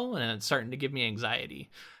while, and it's starting to give me anxiety.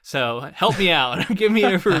 So help me out. Give me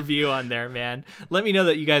a review on there, man. Let me know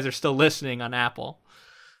that you guys are still listening on Apple.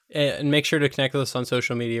 And make sure to connect with us on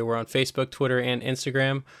social media. We're on Facebook, Twitter, and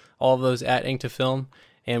Instagram, all of those at Ink to Film.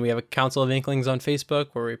 And we have a Council of Inklings on Facebook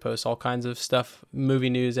where we post all kinds of stuff, movie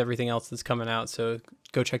news, everything else that's coming out. So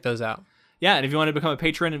go check those out. Yeah, and if you want to become a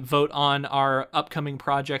patron and vote on our upcoming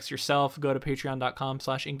projects yourself, go to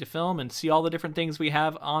patreon.com/inktofilm and see all the different things we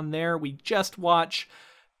have on there. We just watched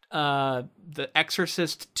The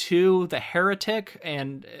Exorcist 2, The Heretic,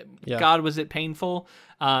 and God, was it painful.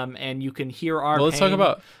 And you can hear our pain.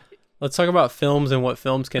 Let's talk about films and what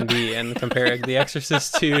films can be, and compare The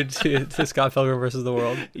Exorcist 2 to Scott Pilgrim versus the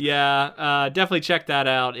World. Yeah, definitely check that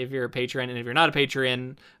out if you're a patron, and if you're not a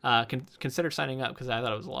patron, consider signing up, because I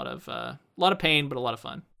thought it was a lot of pain, but a lot of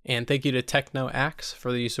fun. And thank you to Techno Axe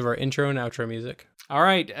for the use of our intro and outro music. All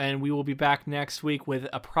right, and we will be back next week with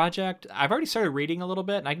a project. I've already started reading a little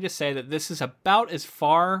bit, and I can just say that this is about as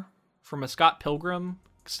far from a Scott Pilgrim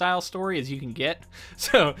style story as you can get,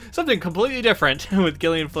 so something completely different with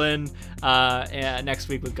Gillian Flynn, and next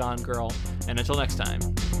week with Gone Girl. And until next time,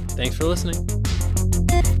 thanks for listening.